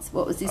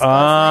what was his name?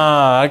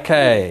 Ah,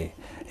 okay.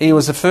 He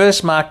was the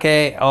first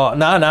Marquis. Oh,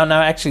 no.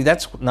 Actually,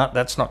 that's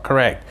not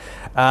correct.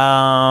 You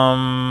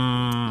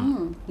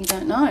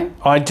don't know.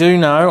 I do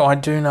know. I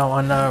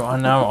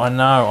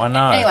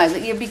know.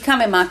 Anyway, you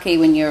become a Marquis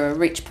when you're a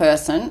rich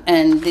person,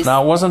 and this.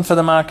 No, it wasn't for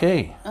the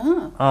Marquis.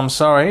 Oh. I'm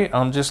sorry.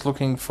 I'm just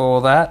looking for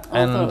that.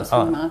 I thought it was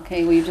for the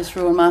Marquis. Well, you just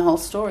ruined my whole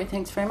story.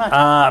 Thanks very much.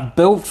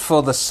 Built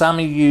for the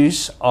summer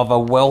use of a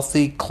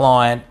wealthy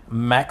client,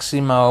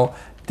 Maximo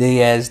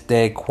Diaz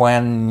de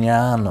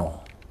Quijano.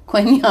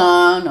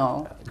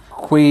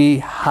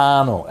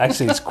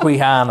 Actually, it's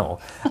Quijano.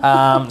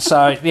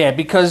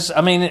 Because,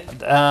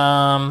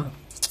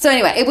 So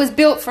anyway, it was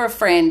built for a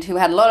friend who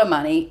had a lot of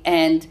money,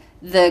 and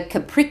the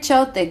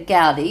Capricho de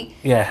Gaudi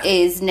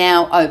is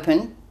now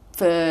open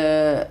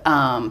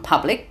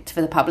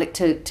for the public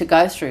to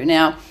go through.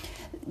 Now,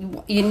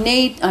 you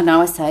need, I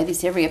know I say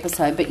this every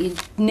episode, but you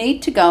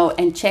need to go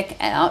and check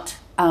out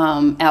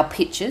our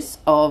pictures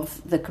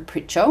of the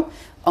Capriccio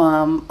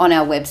on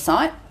our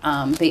website,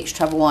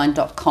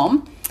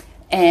 beachtravelwine.com,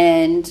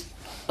 and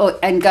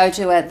go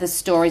to the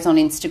stories on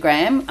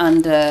Instagram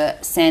under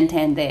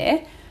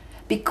Santander,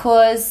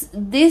 because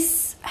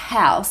this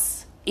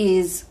house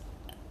is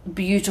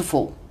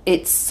beautiful.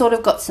 It's sort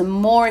of got some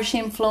Moorish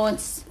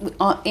influence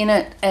in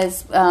it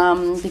as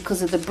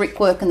because of the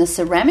brickwork and the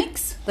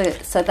ceramics.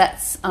 So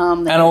that's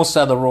and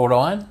also the wrought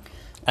iron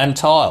and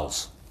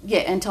tiles. Yeah,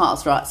 and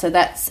tiles, right. So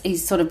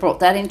he's sort of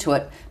brought that into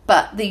it.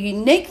 But the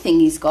unique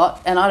thing he's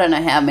got, and I don't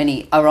know how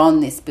many are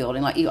on this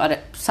building.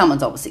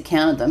 Someone's obviously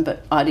counted them,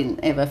 but I didn't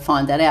ever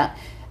find that out.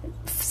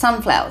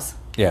 Sunflowers.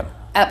 Yeah.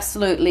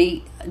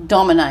 Absolutely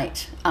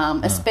dominate,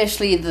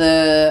 especially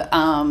the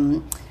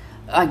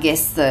I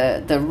guess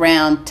the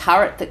round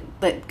turret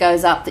that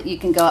goes up, that you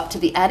can go up to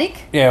the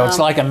attic. Yeah, it's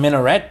like a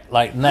minaret.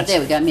 There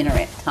we go,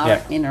 minaret,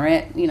 turret,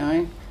 minaret,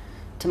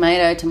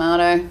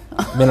 tomato.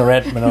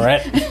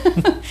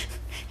 Minaret.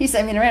 You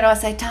say minaret, I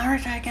say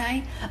turret,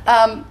 okay.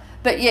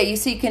 But yeah, you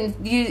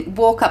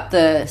walk up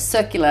the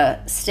circular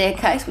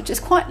staircase, which is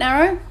quite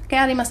narrow.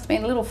 Gaudi must have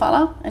been a little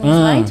fella and his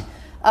mate.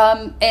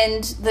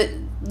 And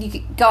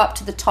you go up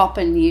to the top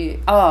and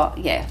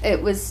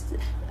it was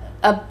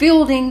a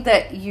building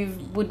that you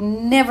would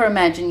never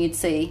imagine you'd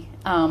see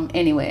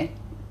anywhere.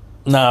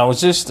 No,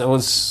 it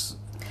was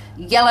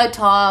yellow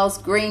tiles,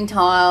 green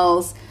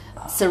tiles,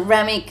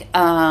 ceramic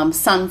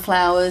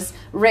sunflowers,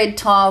 red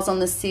tiles on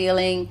the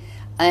ceiling,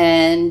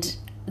 and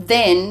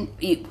then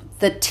the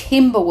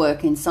timber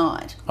work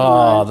inside.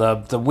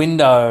 The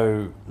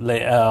window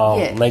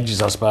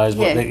ledges, I suppose.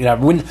 Yeah.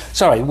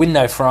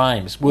 Window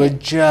frames were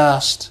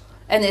just.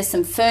 And there's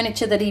some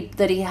furniture that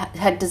he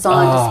had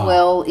designed as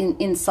well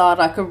inside,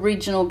 like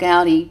original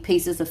Gaudi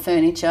pieces of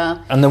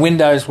furniture. And the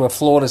windows were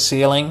floor to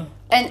ceiling.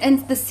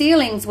 And the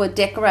ceilings were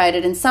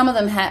decorated, and some of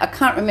them had, I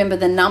can't remember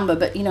the number,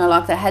 but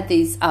they had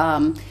these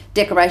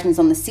decorations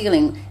on the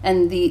ceiling,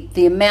 and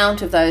the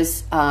amount of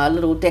those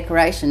little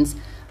decorations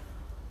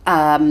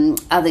are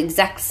the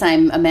exact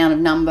same amount of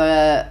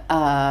number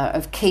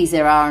of keys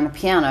there are on a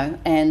piano.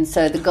 And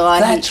so the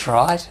guy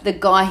the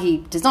guy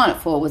he designed it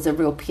for was a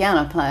real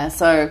piano player.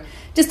 So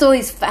just all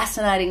these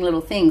fascinating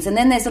little things. And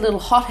then there's a little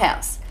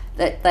hothouse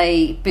that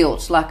they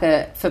built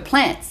for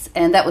plants,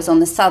 and that was on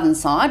the southern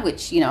side,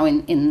 which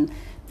in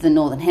the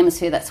northern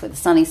hemisphere, that's where the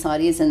sunny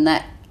side is, and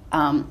that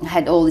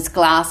had all this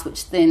glass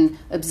which then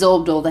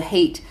absorbed all the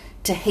heat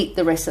to heat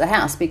the rest of the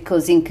house,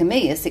 because in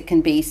Camillus it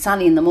can be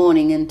sunny in the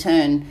morning and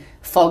turn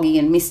foggy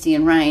and misty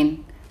and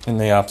rain in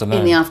the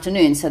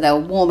afternoon. So they were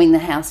warming the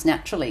house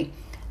naturally.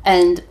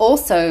 And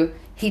also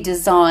he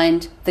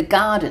designed the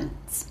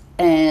gardens,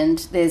 and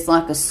there's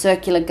like a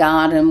circular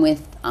garden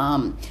with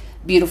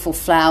beautiful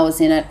flowers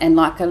in it, and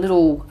like a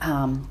little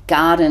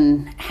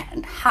garden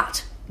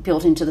hut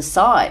built into the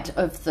side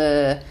of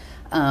the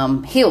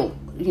hill,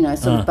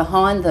 sort of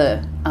behind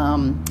the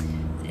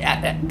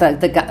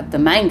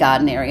main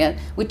garden area,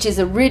 which is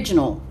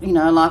original,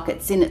 like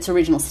it's in its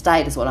original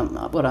state is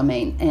what I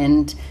mean.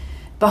 And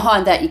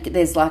behind that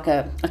there's like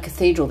a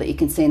cathedral that you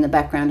can see in the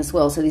background as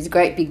well. So these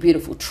great big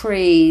beautiful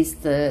trees,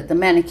 the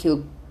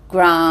manicured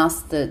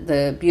grass,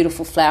 the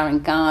beautiful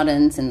flowering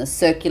gardens, and the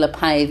circular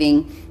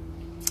paving.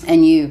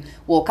 And you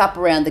walk up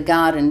around the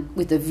garden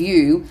with a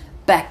view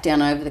back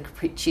down over the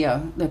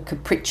Capriccio,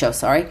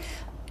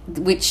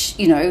 which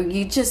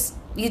you just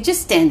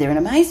stand there in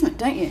amazement,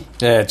 don't you?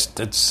 Yeah,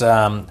 it's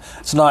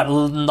not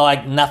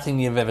like nothing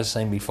you've ever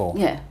seen before.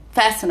 Yeah,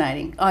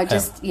 fascinating.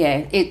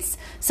 It's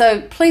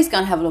so. Please go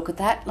and have a look at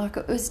that. Like,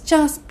 it was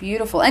just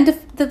beautiful, and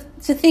to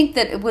think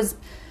that it was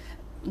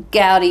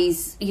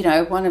Gaudi's,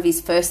 one of his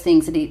first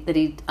things that he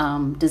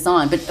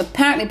designed. But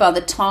apparently, by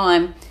the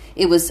time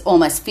it was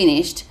almost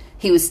finished,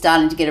 he was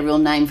starting to get a real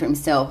name for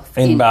himself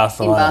in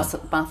Barcelona.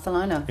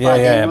 Barcelona.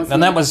 Yeah.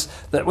 And that was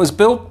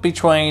built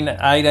between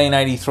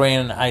 1883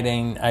 and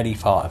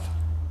 1885.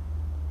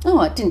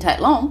 Oh, it didn't take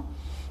long.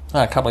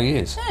 No, a couple of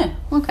years. Yeah,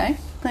 okay.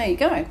 There you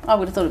go. I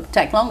would have thought it would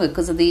take longer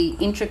because of the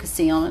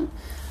intricacy on it.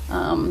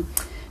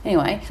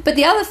 Anyway, but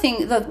the other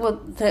thing that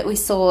we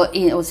saw,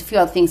 there was a few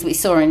other things we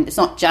saw, and it's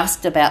not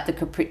just about the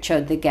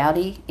Capriccio de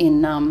Gaudi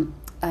in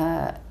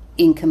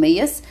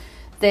Camillus.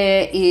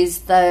 There is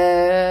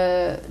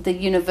the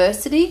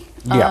university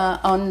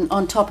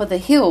on top of the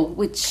hill,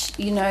 which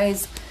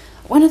is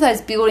one of those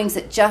buildings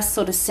that just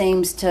sort of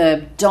seems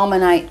to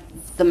dominate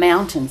the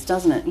mountains,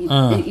 doesn't it?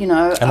 And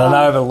it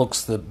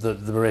overlooks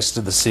the rest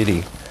of the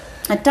city.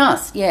 It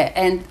does, yeah.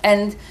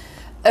 And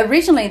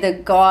originally the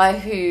guy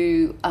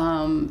who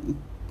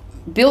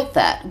built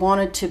that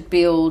wanted to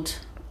build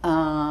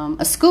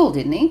a school,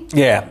 didn't he?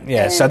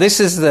 Yeah. So this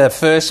is the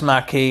first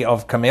Marquis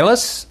of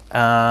Camillus.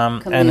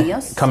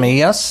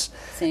 Camillus.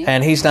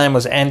 And his name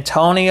was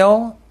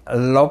Antonio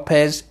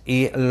Lopez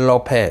y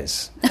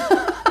Lopez.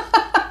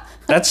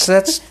 That's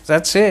it.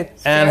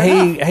 And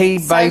he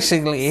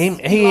basically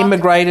he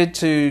immigrated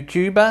to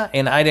Cuba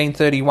in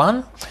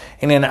 1831.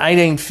 And in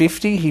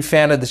 1850, he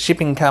founded the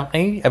shipping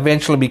company,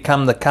 eventually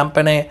become the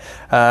Compañía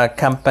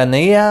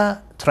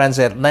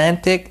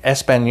Transatlantic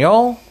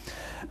Español.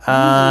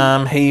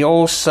 He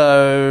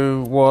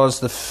also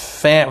was the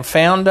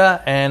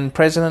founder and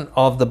president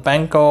of the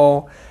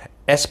Banco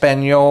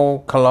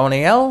Español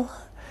Colonial,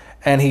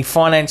 and he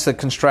financed the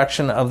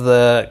construction of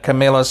the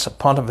Camillus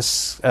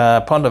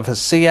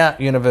Pontificia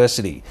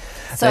University.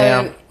 So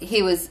now,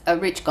 he was a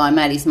rich guy,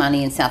 made his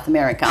money in South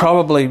America.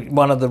 Probably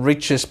one of the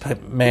richest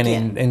men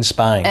in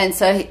Spain. And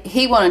so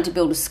he wanted to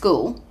build a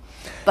school,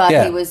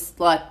 but he was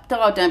like,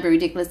 oh, don't be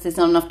ridiculous, there's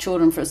not enough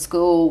children for a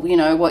school. You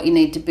know, what you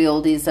need to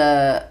build is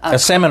a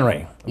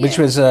seminary, which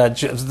was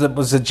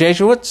the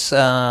Jesuits,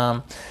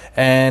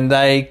 and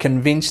they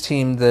convinced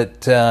him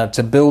that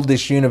to build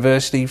this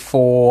university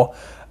for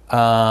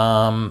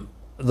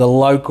the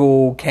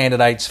local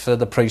candidates for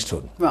the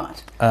priesthood.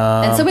 Right.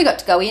 And so we got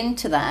to go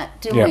into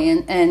that, didn't we?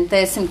 And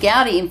there's some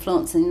Gaudi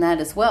influence in that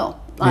as well.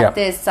 Like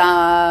there's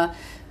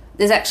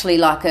actually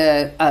like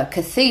a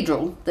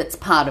cathedral that's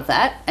part of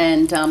that,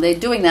 and they're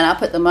doing that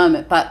up at the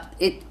moment, but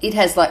it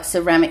has like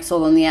ceramics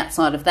all on the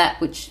outside of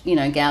that, which, you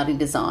know, Gaudi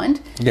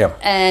designed. Yeah.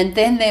 And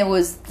then there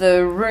was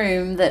the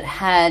room that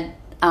had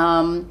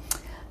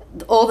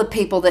all the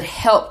people that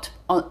helped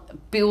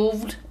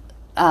build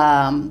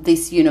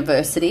this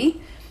university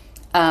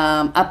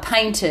are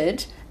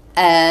painted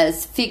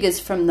as figures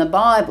from the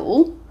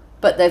Bible,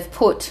 but they've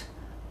put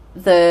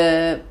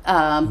the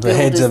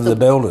heads of the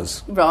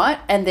builders, right,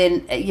 and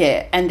then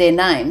and their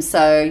names.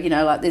 So, you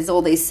know, like there's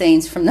all these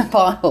scenes from the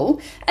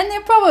Bible, and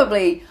they're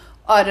probably,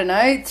 I don't know,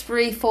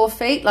 3-4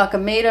 feet, like a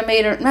meter.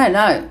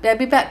 No, they'd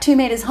be about 2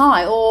 meters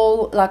high,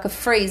 all like a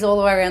frieze all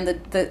the way around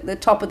the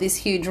top of this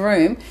huge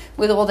room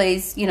with all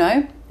these, you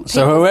know. People.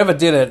 So whoever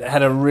did it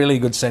had a really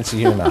good sense of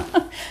humour.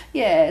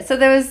 Yeah. So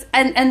there was,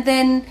 and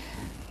then.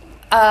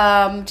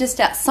 Just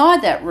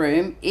outside that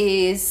room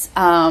is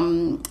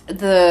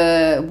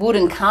the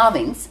wooden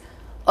carvings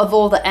of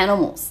all the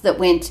animals that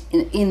went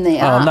in the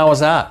ark. Oh,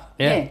 Noah's Ark.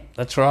 Yeah,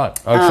 that's right.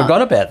 I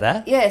forgot about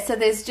that. Yeah, so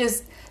there's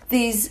just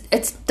these,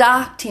 it's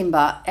dark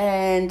timber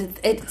and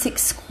it's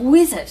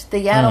exquisite,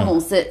 the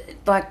animals that,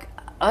 like,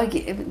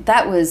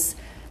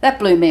 that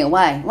blew me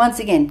away. Once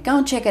again, go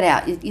and check it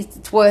out.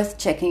 It's worth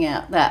checking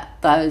out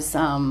those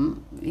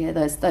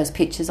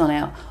pictures on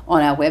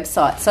our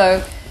website.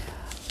 So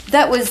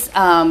that was,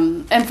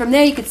 and from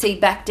there you could see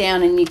back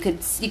down, and you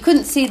couldn't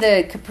see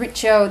the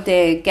Capriccio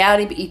de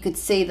Gaudi, but you could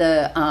see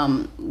there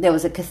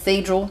was a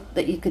cathedral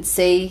that you could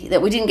see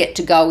that we didn't get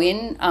to go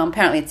in.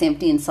 Apparently it's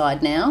empty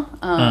inside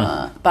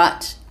now,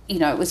 but you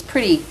know, it was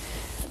pretty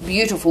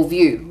beautiful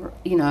view,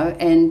 you know,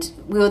 and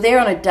we were there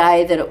on a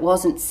day that it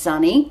wasn't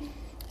sunny,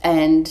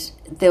 and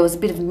there was a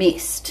bit of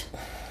mist,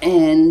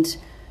 and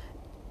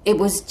it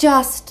was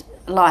just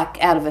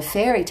like out of a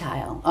fairy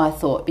tale, I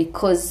thought,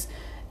 because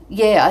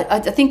I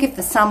think if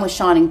the sun was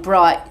shining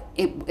bright,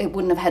 it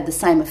wouldn't have had the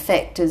same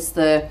effect as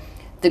the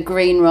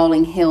green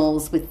rolling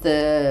hills with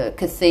the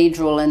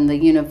cathedral and the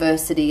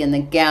university and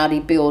the Gaudi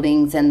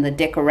buildings and the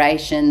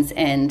decorations,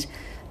 and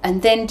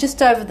then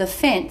just over the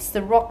fence,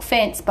 the rock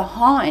fence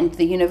behind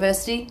the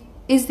university,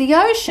 is the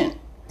ocean.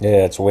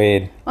 Yeah, it's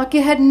weird. Like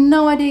you had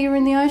no idea you're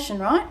in the ocean,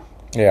 right?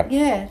 Yeah.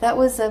 Yeah, that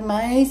was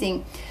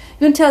amazing.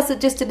 You want to tell us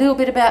just a little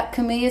bit about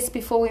Camillus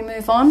before we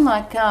move on,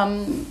 like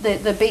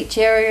the beach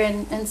area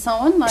and so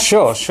on? Like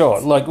sure.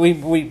 Like we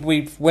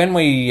when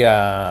we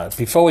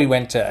before we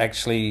went to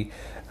actually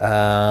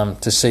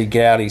to see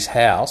Gaudi's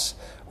house,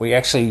 we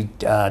actually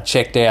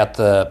checked out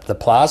the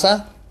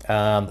plaza,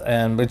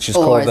 and which is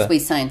called, as we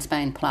say in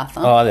Spain,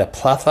 plaza. Oh, the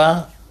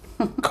Plaza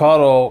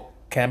Coro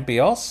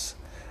Campos.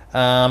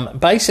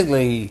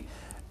 Basically,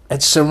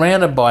 it's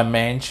surrounded by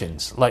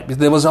mansions. Like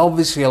there was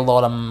obviously a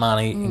lot of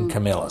money in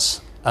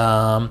Camillus.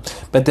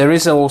 But there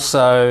is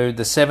also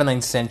the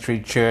 17th century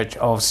church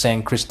of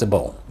San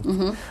Cristobal.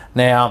 Mm-hmm.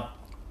 Now,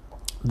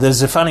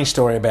 there's a funny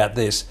story about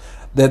this.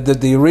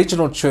 The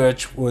original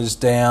church was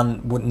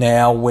down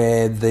now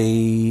where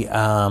the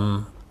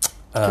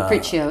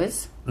Capriccio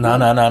is. No.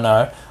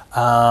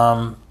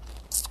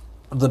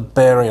 The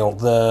burial,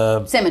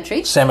 the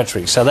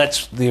cemetery. So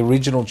that's the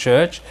original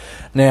church.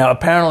 Now,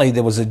 apparently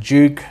there was a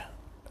duke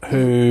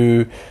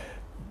who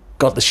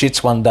got the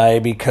shits one day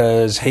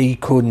because he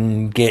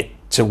couldn't get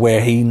to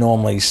where he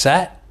normally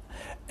sat,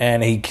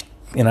 and he,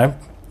 you know,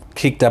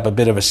 kicked up a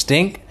bit of a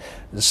stink.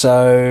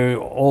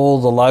 So all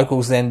the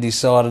locals then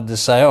decided to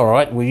say, all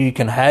right, well, you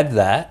can have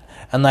that,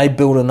 and they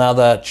built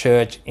another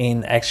church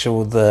in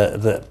actual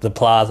the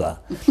plaza.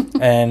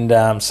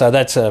 And so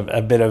that's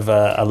a bit of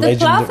a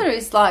legend. The plaza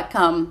is like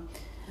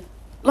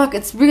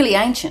it's really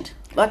ancient.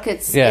 Like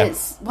it's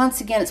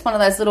once again, it's one of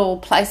those little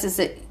places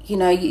that, you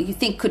know, you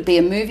think could be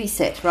a movie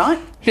set, right?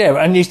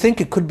 Yeah, and you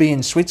think it could be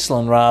in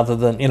Switzerland rather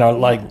than, you know,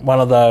 like one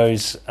of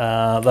those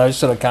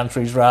sort of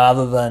countries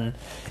rather than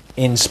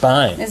in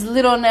Spain. There's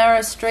little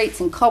narrow streets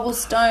and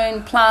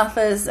cobblestone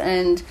plazas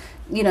and,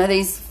 you know,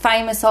 these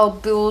famous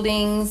old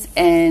buildings,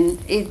 and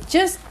it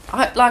just,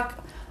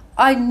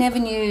 I never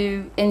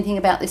knew anything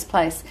about this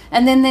place.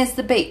 And then there's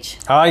the beach.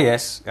 Oh,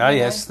 yes.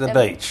 The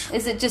beach.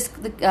 Is it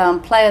just the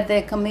Playa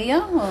de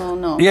Comilla or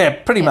not? Yeah,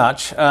 pretty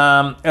much.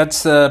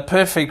 It's the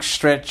perfect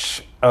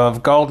stretch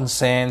of golden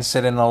sand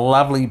set in a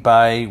lovely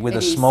bay with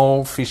a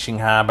small fishing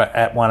harbour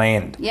at one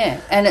end. Yeah,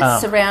 and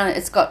it's surrounded.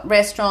 It's got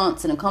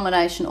restaurants and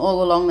accommodation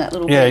all along that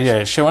little beach.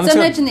 Yeah. So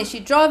imagine this: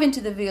 you drive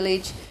into the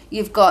village.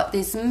 You've got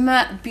this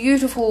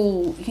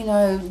beautiful,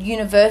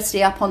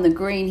 university up on the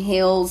green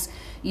hills.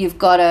 You've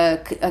got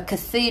a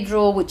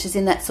cathedral which is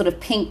in that sort of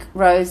pink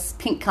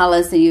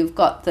colours. And you've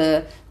got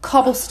the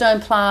cobblestone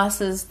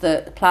plazas,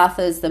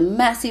 the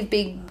massive,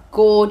 big,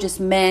 gorgeous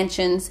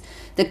mansions.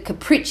 The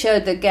Capriccio,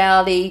 the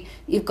Gaudi,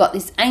 you've got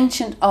this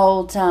ancient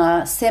old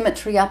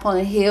cemetery up on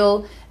a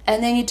hill,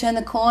 and then you turn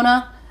the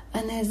corner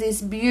and there's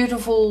this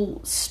beautiful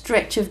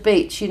stretch of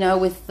beach,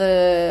 with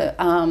the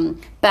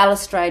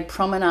balustrade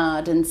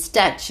promenade and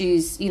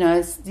statues,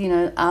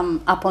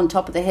 up on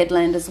top of the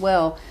headland as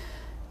well.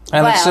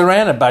 And it's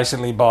surrounded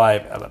basically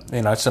by,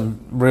 some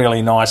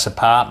really nice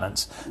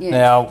apartments. Yeah.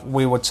 Now,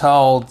 we were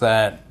told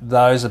that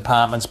those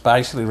apartments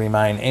basically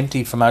remain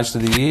empty for most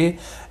of the year,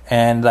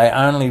 and they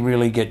only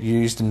really get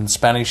used in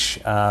Spanish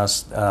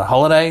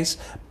holidays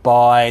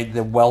by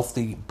the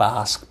wealthy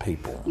Basque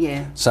people.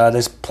 Yeah. So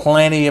there's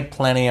plenty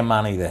of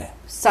money there.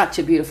 Such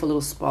a beautiful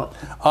little spot.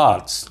 Oh,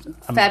 it's...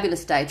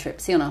 fabulous day trip,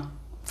 ¿sí o no?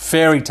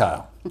 Fairy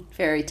tale.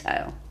 Fairy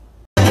tale.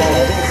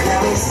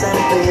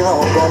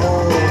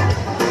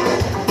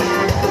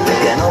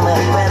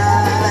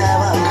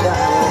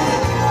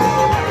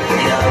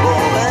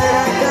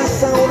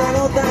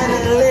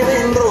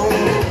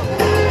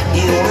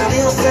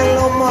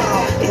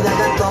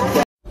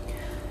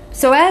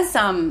 So as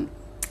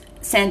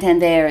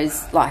Santander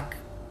is like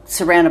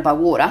surrounded by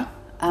water,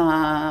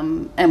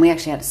 and we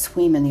actually had to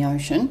swim in the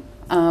ocean,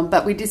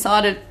 but we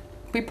decided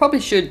we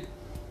probably should,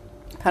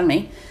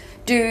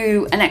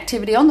 do an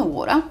activity on the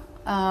water.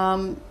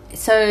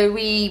 So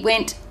we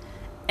went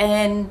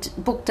and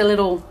booked a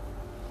little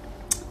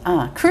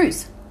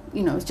cruise.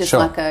 It was just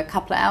like a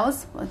couple of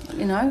hours,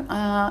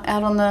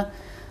 out on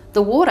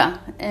the water,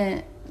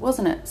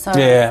 wasn't it? So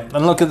yeah,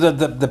 and look,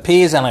 the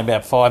pier's only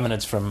about 5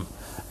 minutes from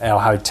our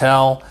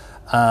hotel.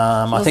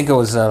 I think it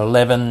was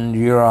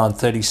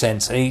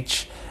 €11.30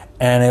 each,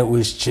 and it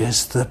was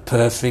just the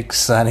perfect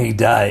sunny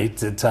day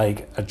to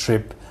take a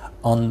trip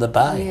on the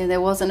bay. Yeah,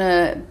 there wasn't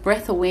a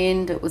breath of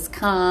wind. It was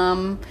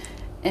calm,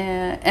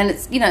 and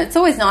it's it's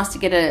always nice to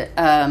get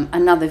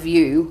another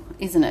view,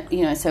 isn't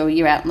it? So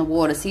you're out in the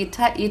water, so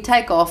you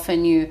take off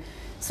and you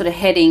sort of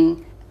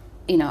heading,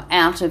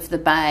 out of the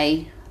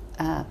bay,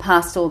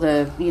 past all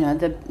the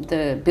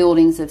the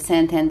buildings of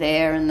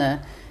Santander and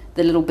the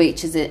little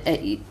beaches that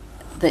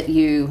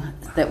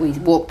we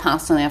walked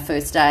past on our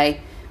first day,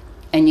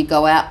 and you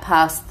go out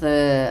past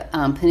the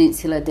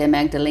Peninsula de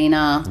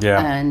Magdalena,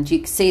 and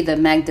you see the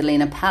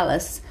Magdalena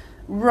Palace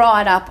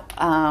right up.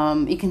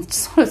 You can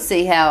sort of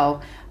see how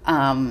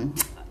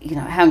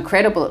how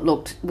incredible it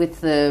looked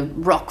with the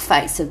rock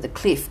face of the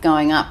cliff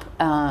going up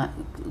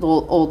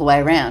all the way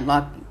around.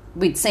 Like,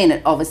 we'd seen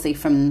it obviously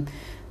from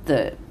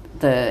the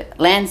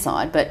land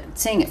side, but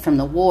seeing it from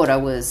the water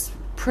was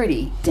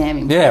pretty damn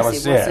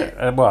impressive.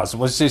 It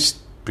was just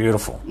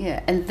beautiful.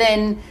 Yeah, and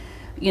then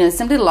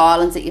some little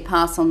islands that you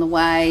pass on the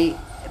way,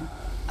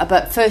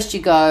 but first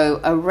you go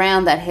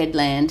around that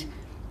headland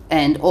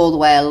and all the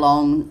way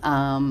along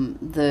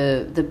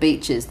the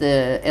beaches,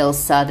 the El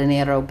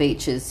Sardinero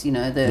beaches,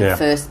 the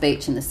first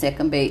beach and the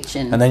second beach,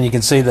 and then you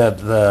can see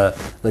the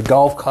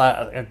golf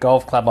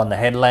club on the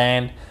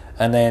headland.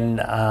 And then,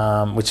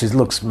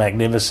 looks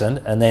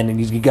magnificent. And then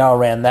you go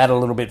around that a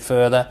little bit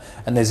further,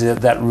 and there's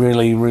that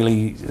really,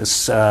 really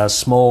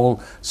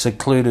small,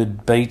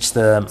 secluded beach.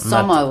 The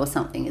Somo or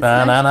something.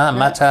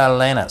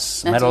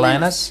 Matallanas.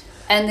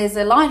 And there's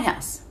a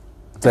lighthouse.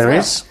 There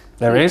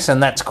is,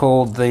 and that's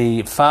called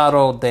the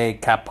Faro de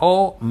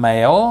Capo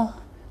Mayor.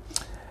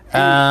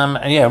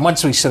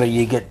 Once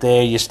you get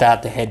there, you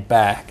start to head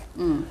back.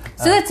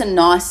 So that's a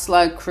nice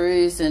slow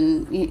cruise,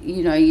 and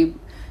you.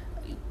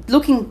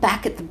 Looking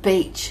back at the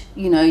beach,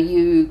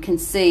 you can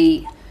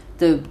see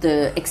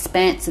the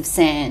expanse of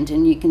sand,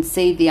 and you can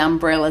see the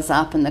umbrellas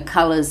up and the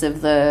colours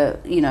of the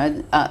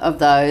of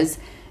those,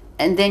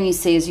 and then you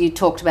see, as you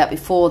talked about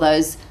before,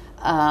 those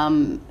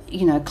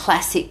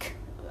classic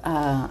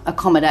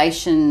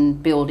accommodation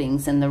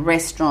buildings and the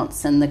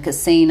restaurants and the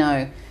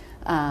casino.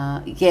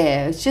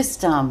 It's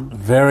just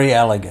very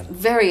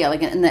elegant,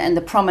 and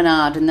the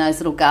promenade and those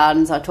little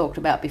gardens I talked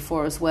about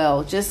before as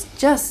well. Just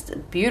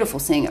beautiful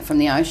seeing it from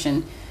the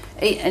ocean.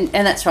 And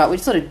that's right, we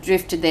sort of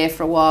drifted there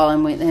for a while,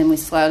 and then we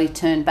slowly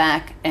turned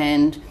back,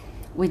 and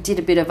we did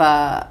a bit of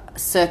a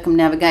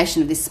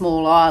circumnavigation of this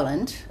small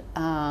island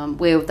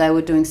where they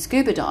were doing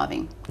scuba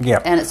diving.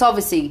 Yeah, and it's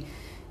obviously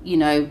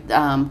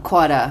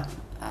quite a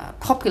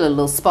popular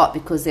little spot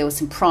because there was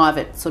some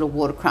private sort of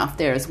watercraft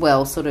there as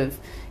well, sort of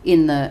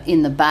in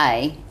the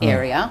bay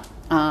area.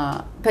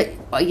 But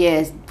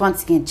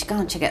once again, go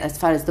and check out those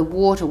photos. The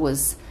water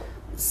was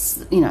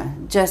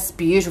just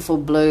beautiful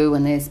blue,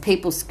 and there's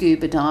people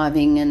scuba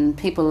diving and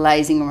people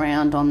lazing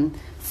around on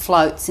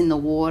floats in the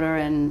water,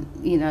 and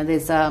there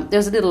was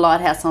a little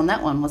lighthouse on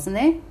that one, wasn't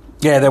there?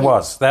 Yeah, there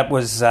was. That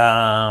was De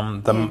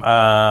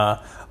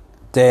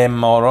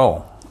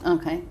Moro.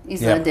 Okay,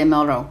 Isla de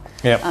Moro.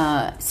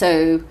 Yeah.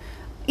 So,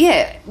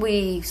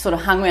 we sort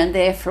of hung around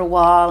there for a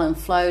while and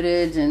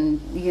floated,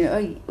 and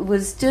it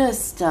was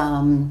just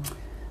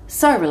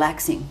so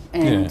relaxing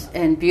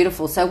and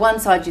beautiful. So one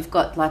side you've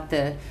got like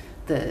the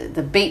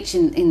beach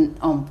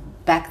on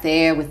back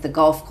there with the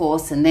golf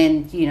course, and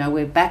then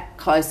we're back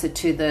closer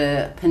to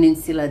the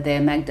Peninsula de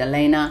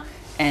Magdalena,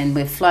 and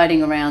we're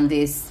floating around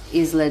this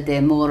Isla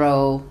de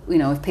Moro,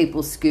 with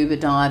people scuba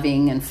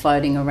diving and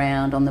floating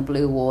around on the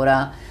blue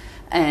water.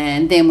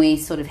 And then we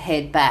sort of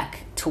head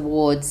back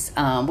towards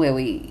where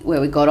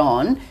we got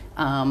on.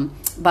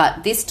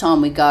 But this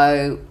time we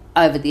go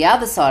over the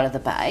other side of the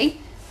bay,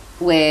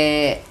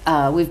 where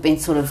we've been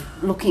sort of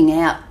looking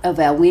out of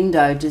our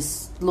window,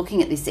 just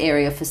looking at this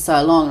area for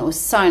so long. It was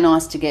so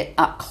nice to get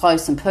up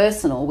close and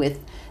personal with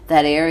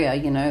that area,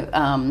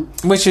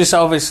 Which is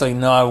obviously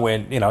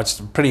nowhere,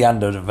 it's pretty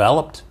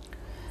underdeveloped.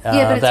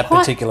 But that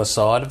particular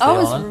side of the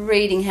island. I was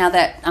reading how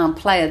that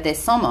Playa de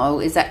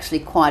Somo is actually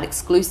quite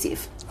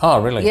exclusive. Oh,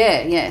 really?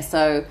 Yeah.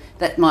 So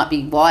that might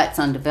be why it's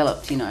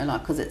undeveloped,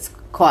 because it's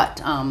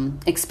quite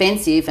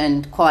expensive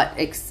and quite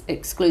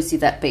exclusive,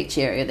 that beach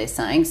area, they're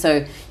saying.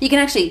 So you can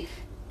actually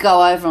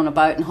go over on a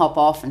boat and hop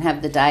off and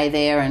have the day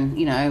there, and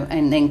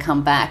and then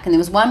come back. And there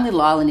was one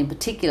little island in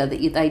particular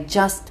that they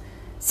just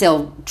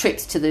sell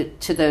trips to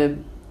the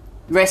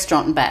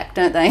restaurant and back,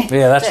 don't they?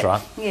 Yeah, that's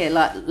right. Yeah,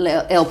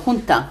 like El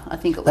Punta, I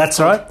think it was. That's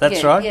called. Right.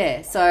 That's right.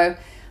 Yeah. So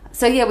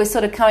we're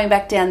sort of coming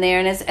back down there,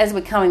 and as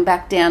we're coming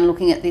back down,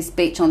 looking at this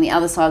beach on the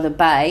other side of the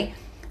bay,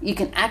 you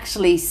can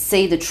actually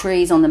see the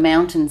trees on the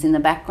mountains in the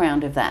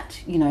background of that.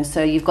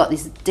 So you've got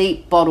this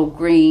deep bottle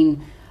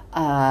green,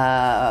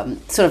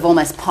 sort of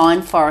almost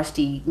pine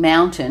foresty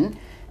mountain,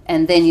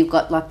 and then you've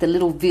got like the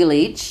little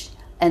village,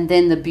 and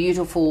then the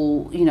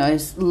beautiful,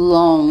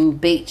 long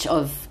beach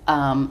of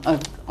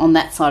on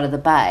that side of the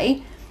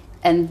bay.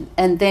 And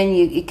then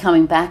you're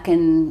coming back,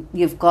 and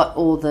you've got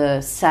all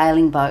the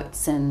sailing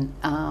boats and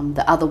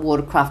the other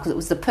watercraft, because it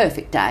was the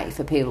perfect day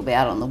for people to be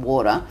out on the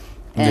water.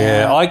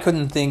 I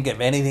couldn't think of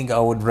anything I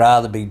would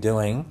rather be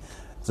doing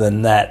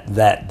than that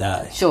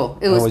day. Sure,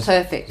 it was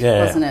perfect,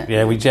 wasn't it?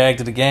 Yeah, we jagged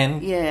it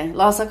again. Yeah,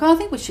 I was like, I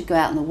think we should go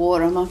out in the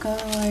water. I'm like,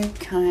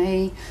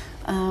 okay,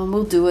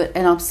 we'll do it,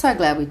 and I'm so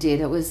glad we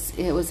did. It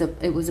was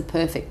a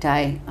perfect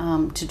day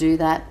to do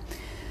that.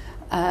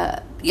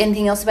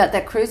 Anything else about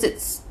that cruise?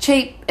 It's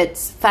cheap,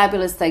 it's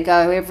fabulous. They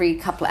go every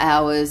couple of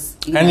hours.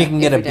 You can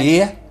get a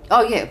beer?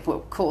 Oh, yeah, well,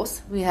 of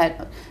course. We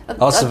had...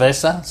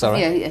 cerveza,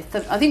 sorry. Yeah.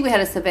 I think we had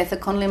a cerveza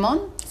con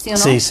limón.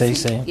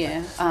 Sí.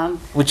 Yeah.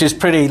 Which is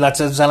pretty...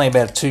 It's only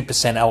about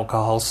 2%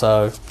 alcohol,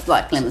 so...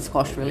 Like lemon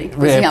squash, really.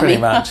 Yeah, pretty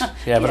much.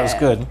 Yeah, but it was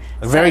good.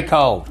 Very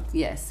cold.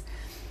 Yes.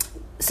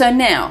 So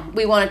now,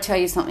 we want to tell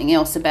you something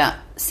else about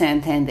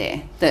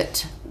Santander,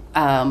 that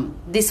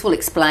this will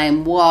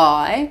explain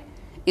why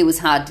it was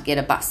hard to get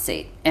a bus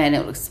seat, and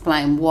it will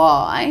explain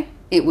why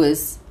it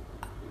was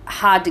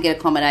hard to get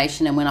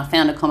accommodation, and when I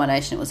found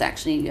accommodation it was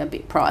actually a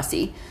bit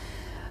pricey,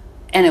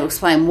 and it will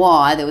explain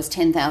why there was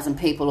 10,000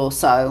 people or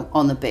so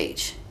on the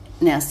beach.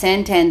 Now,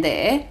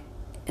 Santander,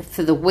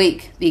 for the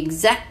week, the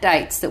exact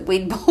dates that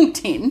we'd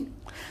booked in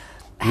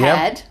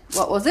had,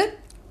 what was it?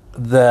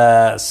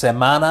 The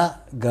Semana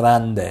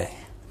Grande.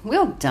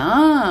 Well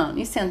done.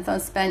 You sound so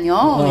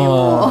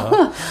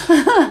Espanol.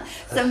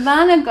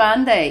 Semana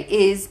Grande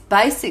is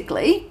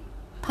basically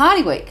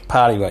party week.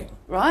 Party week.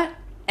 Right?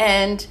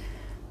 And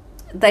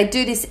they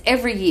do this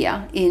every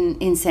year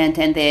in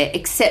Santander,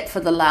 except for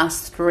the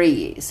last 3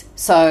 years.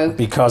 So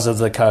because of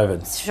the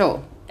COVID.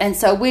 Sure. And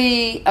so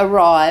we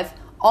arrive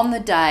on the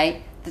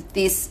day that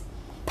this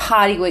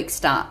party week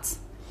starts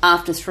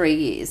after 3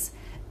 years.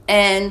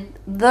 And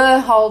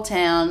the whole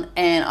town,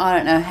 and I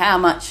don't know how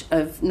much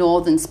of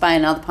northern Spain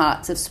and other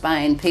parts of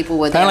Spain, people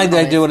were there.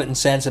 Apparently they do it in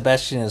San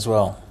Sebastian as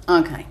well.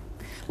 Okay.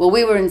 Well,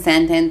 we were in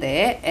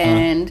Santander,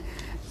 and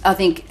I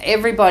think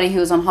everybody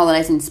who was on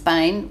holidays in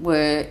Spain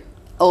were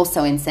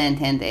also in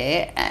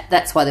Santander.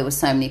 That's why there were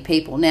so many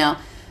people. Now,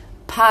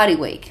 party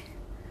week.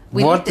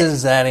 What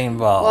does that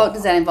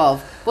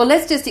involve? Well,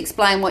 let's just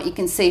explain what you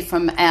can see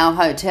from our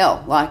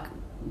hotel. Like,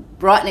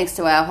 right next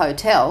to our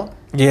hotel...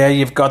 Yeah,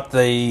 you've got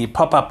the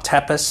pop-up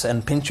tapas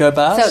and pincho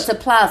bars. So it's a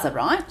plaza,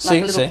 right?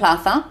 Like a little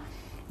plaza.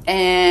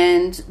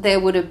 And there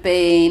would have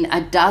been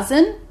a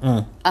dozen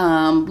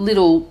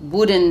little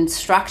wooden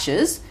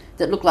structures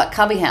that look like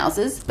cubby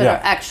houses, but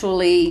are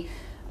actually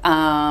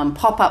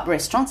pop-up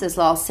restaurants, as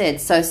Lyle said.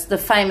 So the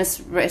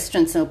famous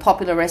restaurants or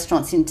popular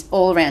restaurants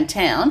all around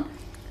town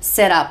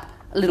set up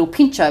little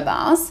pincho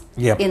bars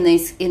in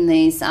these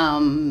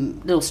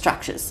little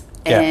structures.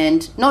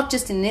 And not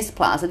just in this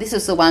plaza, this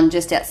is the one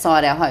just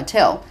outside our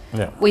hotel.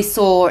 We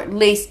saw at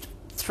least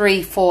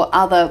 3-4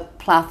 other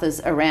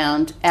plazas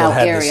around that our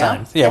had area.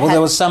 the same. Yeah, well,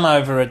 there was some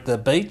over at the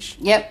beach.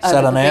 Yep,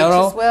 over the beach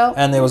as well.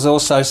 And there was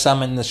also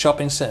some in the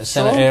shopping centre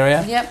Sure.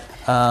 area. Yep.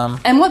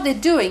 And what they're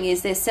doing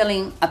is they're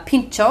selling a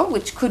pincho,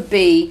 which could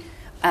be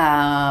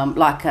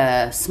like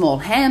a small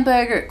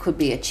hamburger, it could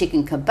be a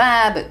chicken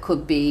kebab, it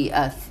could be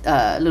a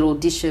little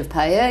dish of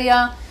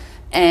paella,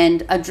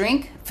 and a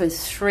drink for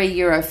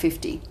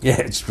 €3.50. Yeah,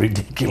 it's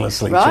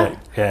ridiculously right? cheap.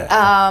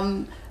 Yeah.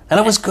 And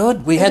it was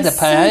good. We had the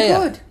paella.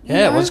 So good,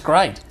 it was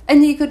great.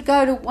 And you could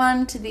go to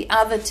one to the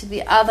other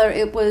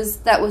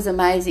That was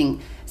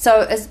amazing.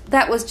 So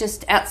that was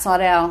just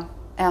outside our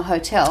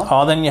hotel.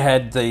 Oh, then you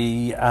had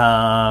the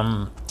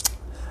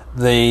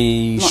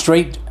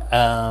street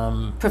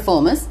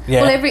performers.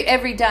 Yeah. Well,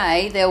 every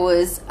day there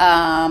was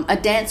a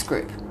dance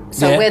group.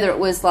 So whether it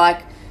was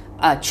like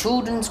a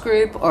children's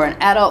group or an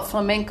adult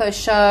flamenco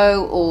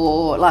show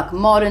or like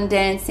modern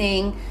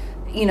dancing,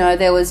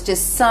 there was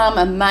just some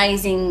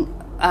amazing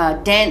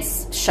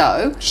dance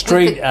show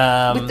street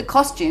with the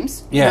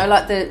costumes. Yeah.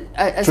 Like the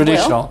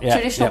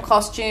traditional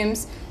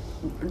costumes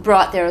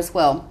right there as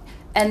well.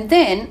 And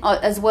then,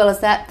 as well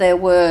as that, there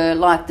were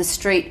like the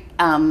street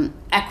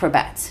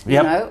acrobats,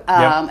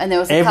 and there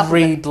was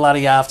every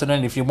bloody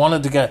afternoon. If you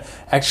wanted to go,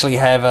 actually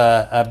have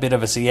a bit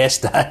of a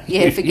siesta,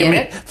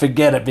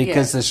 forget it,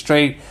 because the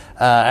street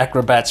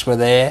acrobats were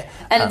there.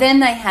 And then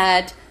they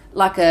had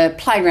like a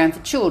playground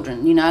for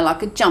children,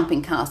 like a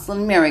jumping castle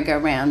and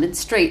merry-go-round and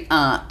street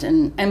art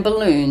and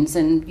balloons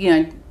and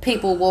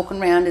people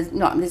walking around.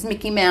 There's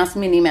Mickey Mouse,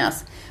 Minnie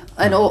Mouse,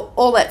 and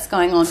all that's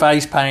going on.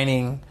 Face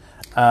painting.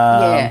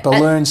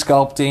 Balloon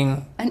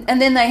sculpting,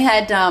 and then they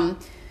had,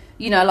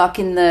 like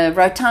in the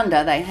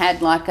rotunda, they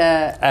had like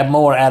a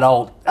more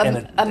adult,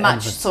 a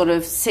much sort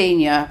of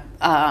senior,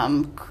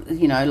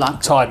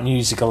 like type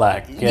musical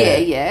act.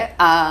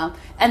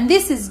 And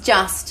this is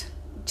just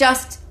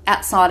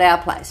outside our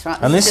place, right?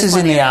 And this is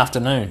in the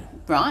afternoon,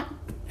 right?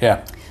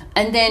 Yeah.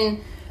 And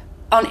then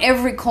on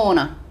every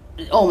corner,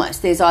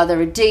 almost, there's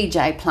either a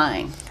DJ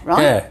playing,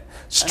 right? Yeah.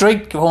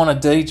 Street corner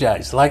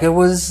DJs. Like, it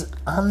was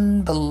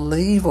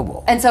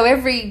unbelievable. And so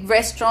every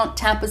restaurant,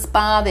 tapas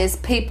bar, there's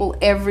people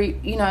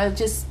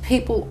just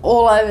people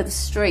all over the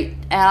street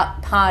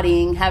out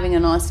partying, having a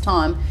nice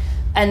time.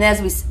 And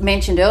as we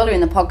mentioned earlier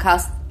in the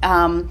podcast,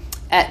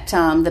 at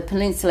the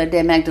Peninsula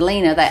de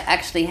Magdalena, they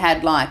actually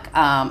had like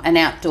an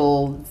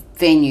outdoor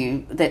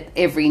venue that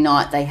every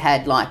night they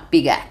had like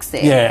big acts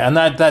there. Yeah, and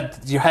that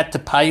you had to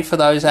pay for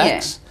those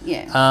acts.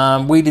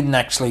 Yeah. We didn't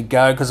actually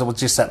go because it was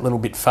just that little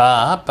bit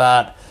far,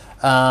 but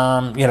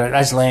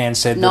as Leanne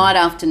said, night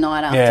after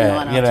night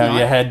after night.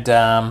 You had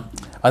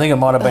I think it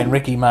might have been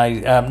Ricky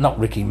Martin's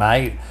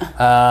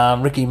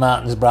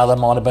brother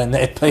might have been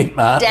there, Pete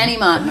Martin. Danny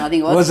Martin, I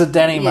think it was. Was it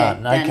Danny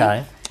Martin? Danny.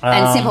 Okay.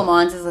 And Simple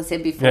Minds, as I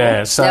said before.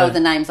 Yeah, so they were the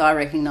names I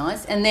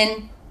recognised. And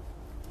then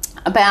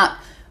about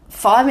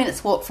 5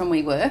 minutes walk from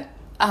we were,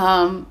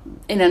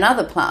 in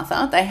another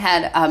plaza, they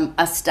had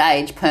a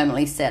stage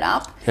permanently set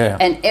up. Yeah.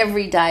 And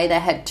every day they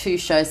had two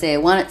shows there,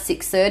 one at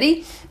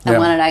 6:30 and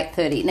one at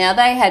 8:30. Now,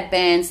 they had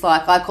bands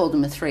like, I called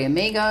them the Three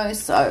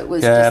Amigos, so it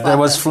was just like there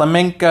was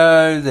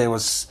flamenco, there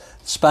was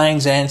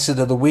Spain's answer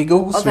to the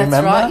Wiggles, that's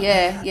remember? Right,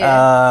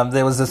 yeah.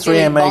 There was the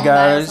Three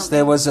Amigos,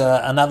 there was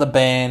another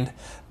band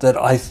that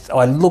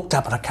I looked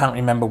up and I can't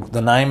remember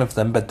the name of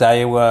them, but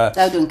they were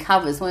doing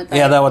covers, weren't they?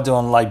 Yeah, they were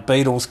doing like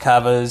Beatles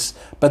covers,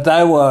 but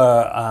they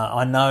were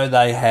I know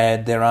they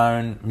had their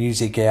own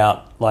music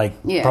out,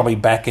 probably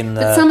back in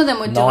the 90s. But some of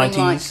them were doing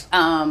like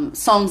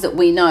songs that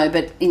we know,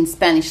 but in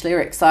Spanish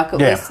lyrics. Like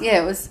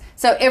it was.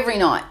 So every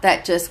night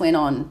that just went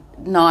on,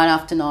 night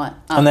after night.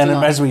 And then,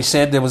 as we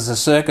said, there was a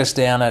circus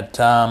down at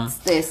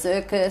their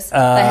circus. They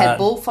had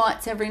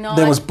bullfights every night.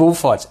 There was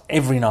bullfights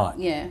every night.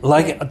 Yeah,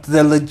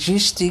 the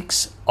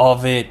logistics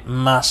of it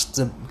must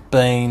have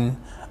been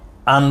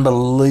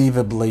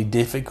unbelievably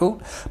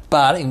difficult.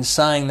 But in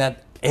saying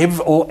that,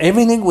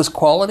 everything was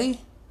quality.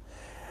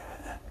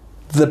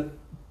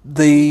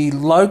 The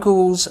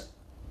locals,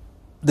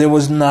 there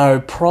was no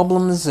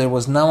problems. There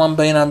was no one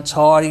being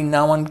untidy,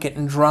 no one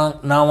getting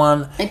drunk, no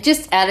one. It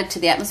just added to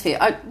the atmosphere.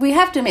 We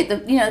have to admit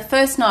that the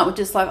first night we're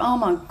just like, oh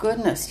my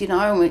goodness,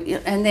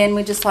 and then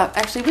we're just like,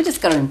 actually, we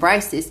just got to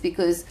embrace this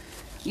because,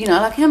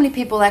 like how many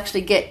people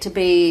actually get to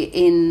be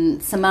in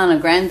Semana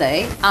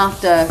Grande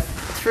after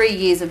 3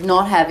 years of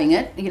not having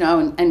it,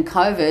 and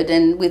COVID,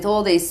 and with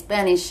all these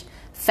Spanish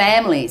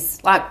families,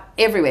 like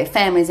everywhere,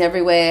 families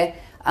everywhere.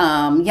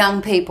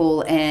 Young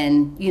people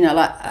and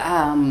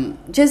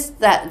just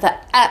the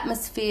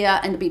atmosphere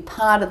and to be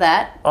part of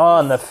that. Oh,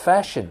 and the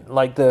fashion,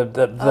 like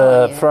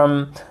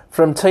from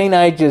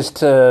teenagers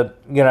to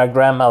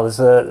grandmothers,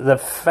 the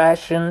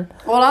fashion.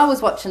 Well, I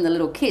was watching the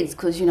little kids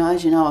because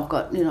as you know, I've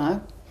got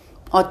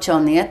ocho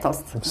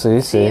nietos.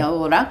 Sí.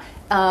 Ahora.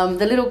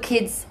 The little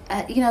kids,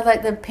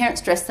 like the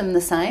parents dress them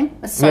the same.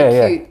 It's so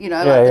cute, the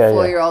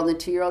 4-year-old and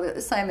the 2-year-old got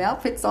the same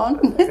outfits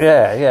on.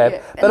 yeah.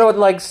 But it would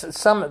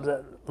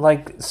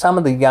some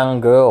of the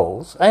young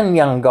girls and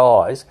young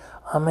guys,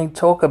 I mean,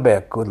 talk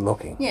about good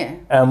looking. Yeah.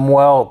 And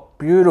well,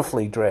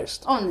 beautifully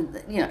dressed.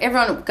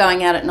 Everyone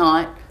going out at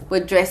night were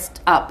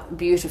dressed up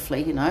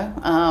beautifully,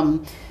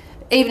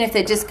 even if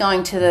they're just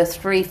going to the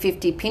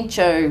 350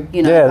 Pincho,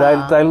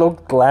 Yeah, they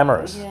look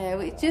glamorous. Yeah,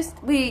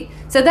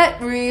 so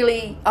that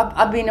really,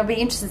 I'll be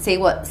interested to see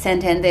what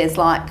Santander's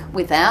like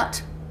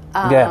without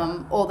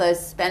all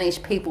those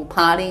Spanish people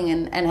partying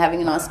and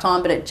having a nice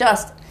time, but it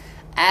just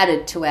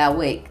added to our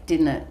week,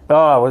 didn't it?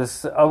 Oh,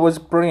 it was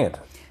brilliant.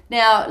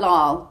 Now,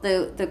 Lyle,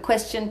 the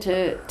question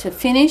to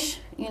finish,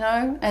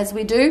 as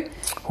we do.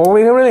 Well,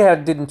 we really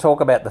didn't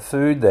talk about the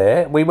food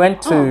there. We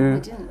went to... Oh, we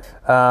didn't.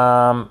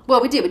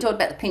 We did. We talked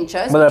about the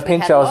pinchos. Well, the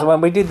pinchos,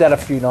 when we did that a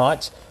few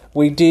nights.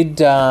 We did...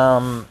 we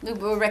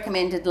were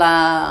recommended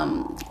La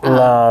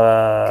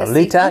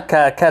Lita,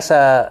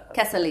 Casa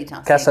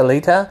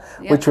Lita,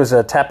 which was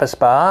a tapas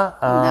bar.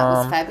 That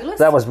was fabulous.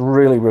 That was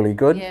really, really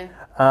good. Yeah.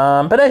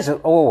 But as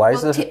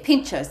always...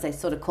 pinchos, they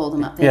sort of call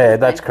them up there. Yeah,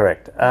 that's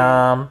correct.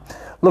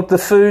 Look, the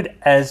food,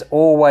 as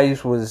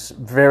always, was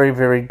very,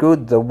 very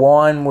good. The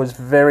wine was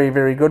very,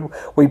 very good.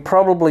 We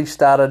probably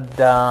started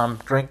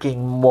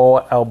drinking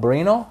more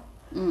Albarino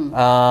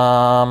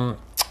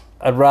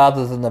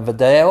rather than the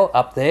Vidal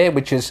up there,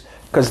 which is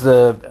because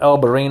the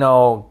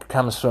Albarino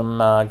comes from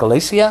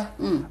Galicia,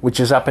 which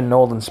is up in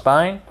northern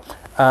Spain.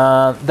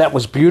 That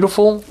was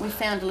beautiful. We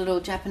found a little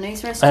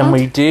Japanese restaurant. And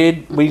we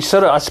did. We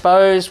I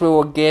suppose we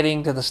were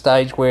getting to the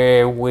stage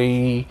where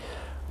we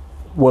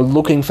were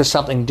looking for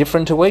something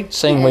different to eat,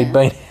 seeing we'd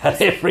been out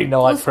every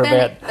night for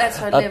about... That's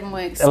right, 11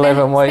 weeks.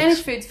 11 weeks.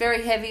 Spanish food's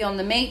very heavy on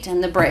the meat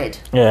and the bread.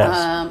 Yes.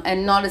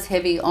 And not as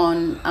heavy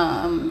on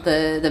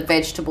the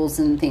vegetables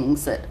and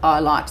things that I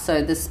like.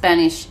 So the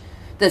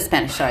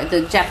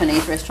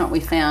Japanese restaurant we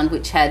found,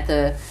 which had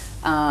the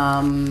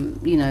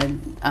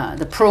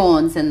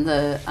prawns and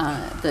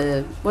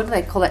the what do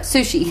they call that?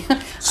 Sushi.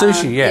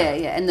 Sushi,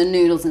 yeah, and the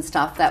noodles and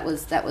stuff. That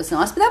was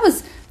nice, but that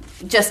was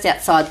just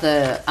outside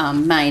the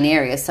main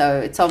area, so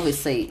it's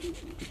obviously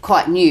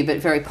quite new, but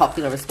very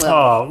popular as well.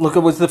 Oh, look! It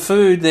was the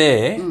food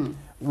there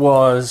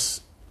was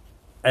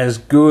as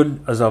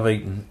good as I've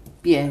eaten.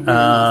 Yeah, really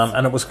nice.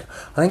 And it was.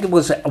 I think it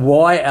was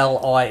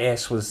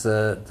YLIS was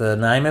the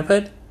name of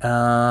it.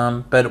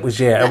 But it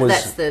was it was.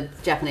 That's the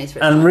Japanese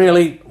restaurant. And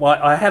really,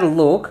 I had a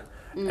look,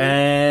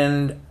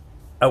 and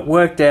it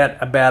worked out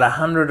about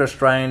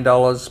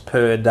 $100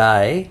 per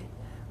day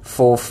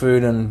for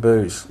food and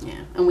booze. Yeah,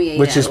 and we eat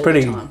which out is all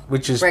pretty. the time.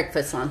 Which is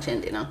breakfast, lunch,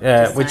 and dinner.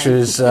 Yeah, which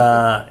is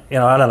I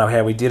don't know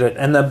how we did it,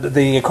 and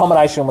the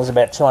accommodation was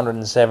about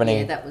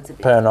 $270 that was a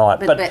bit, per night,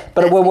 but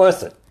it was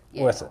worth it.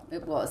 Yeah, worth it.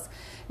 It was.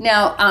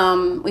 Now,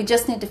 we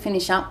just need to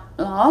finish up,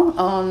 Lyle,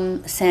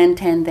 on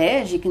Santander.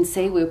 As you can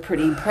see, we're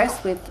pretty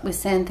impressed with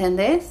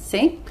Santander.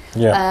 See?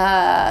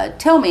 Yeah.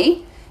 Tell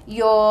me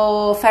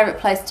your favourite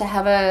place to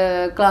have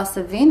a glass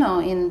of vino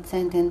in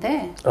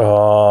Santander.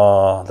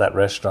 Oh, that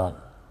restaurant.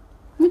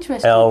 Which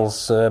restaurant? El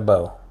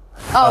Cerbo.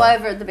 Oh,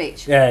 over at the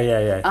beach.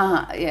 Yeah.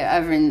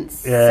 Over in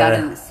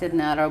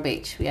Santander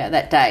Beach. Yeah,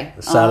 that day.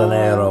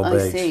 Santander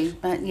Beach. I see.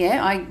 But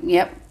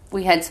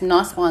we had some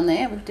nice wine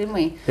there, didn't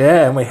we?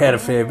 Yeah, and we had a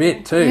fair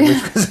bit too,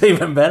 which was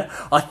even better.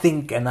 I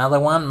think another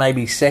one,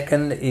 maybe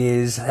second,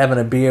 is having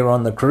a beer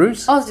on the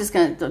cruise. I was just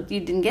going to... You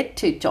didn't get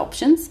two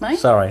options, mate.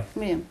 Sorry.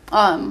 Yeah.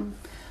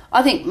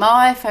 I think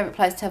my favourite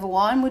place to have a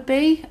wine would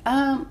be...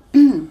 I've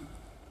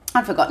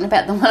forgotten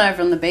about the one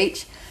over on the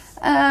beach.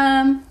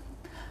 I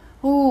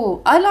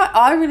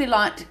really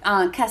liked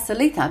Casa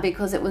Lita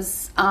because it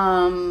was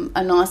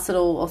a nice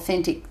little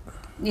authentic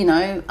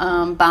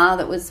bar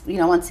that was,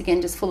 once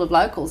again just full of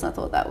locals. I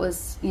thought that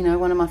was,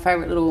 one of my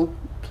favourite little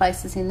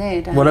places in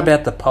there. What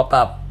about the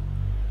pop-up?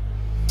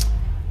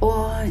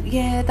 Oh,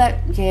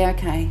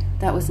 okay.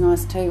 That was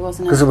nice too,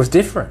 wasn't it? Because it was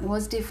different. It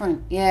was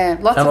different, yeah.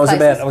 Lots of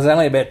places. It was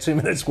only about 2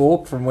 minutes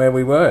walk from where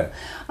we were.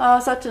 Oh,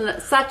 such a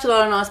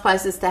lot of nice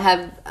places to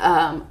have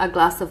a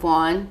glass of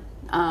wine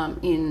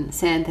in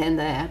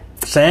Santander.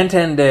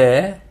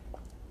 Santander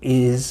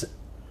is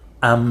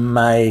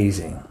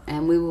amazing.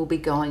 And we will be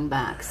going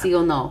back. See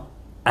or no?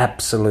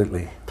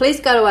 Absolutely. Please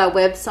go to our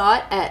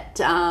website at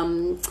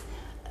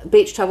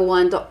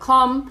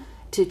beachtravelwine.com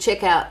to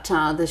check out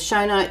the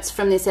show notes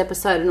from this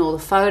episode and all the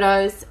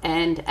photos.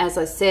 And as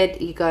I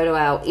said, you go to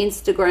our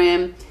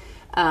Instagram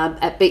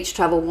at Beach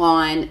Travel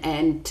Wine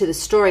and to the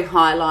story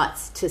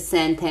highlights to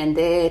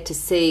Santander to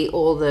see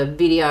all the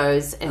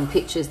videos and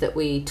pictures that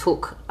we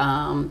took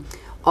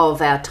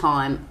of our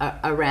time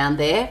around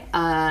there,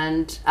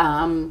 and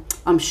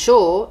I'm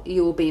sure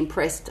you will be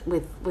impressed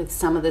with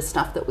some of the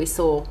stuff that we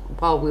saw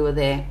while we were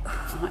there.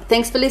 All right,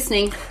 thanks for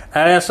listening.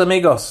 Adios,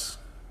 amigos.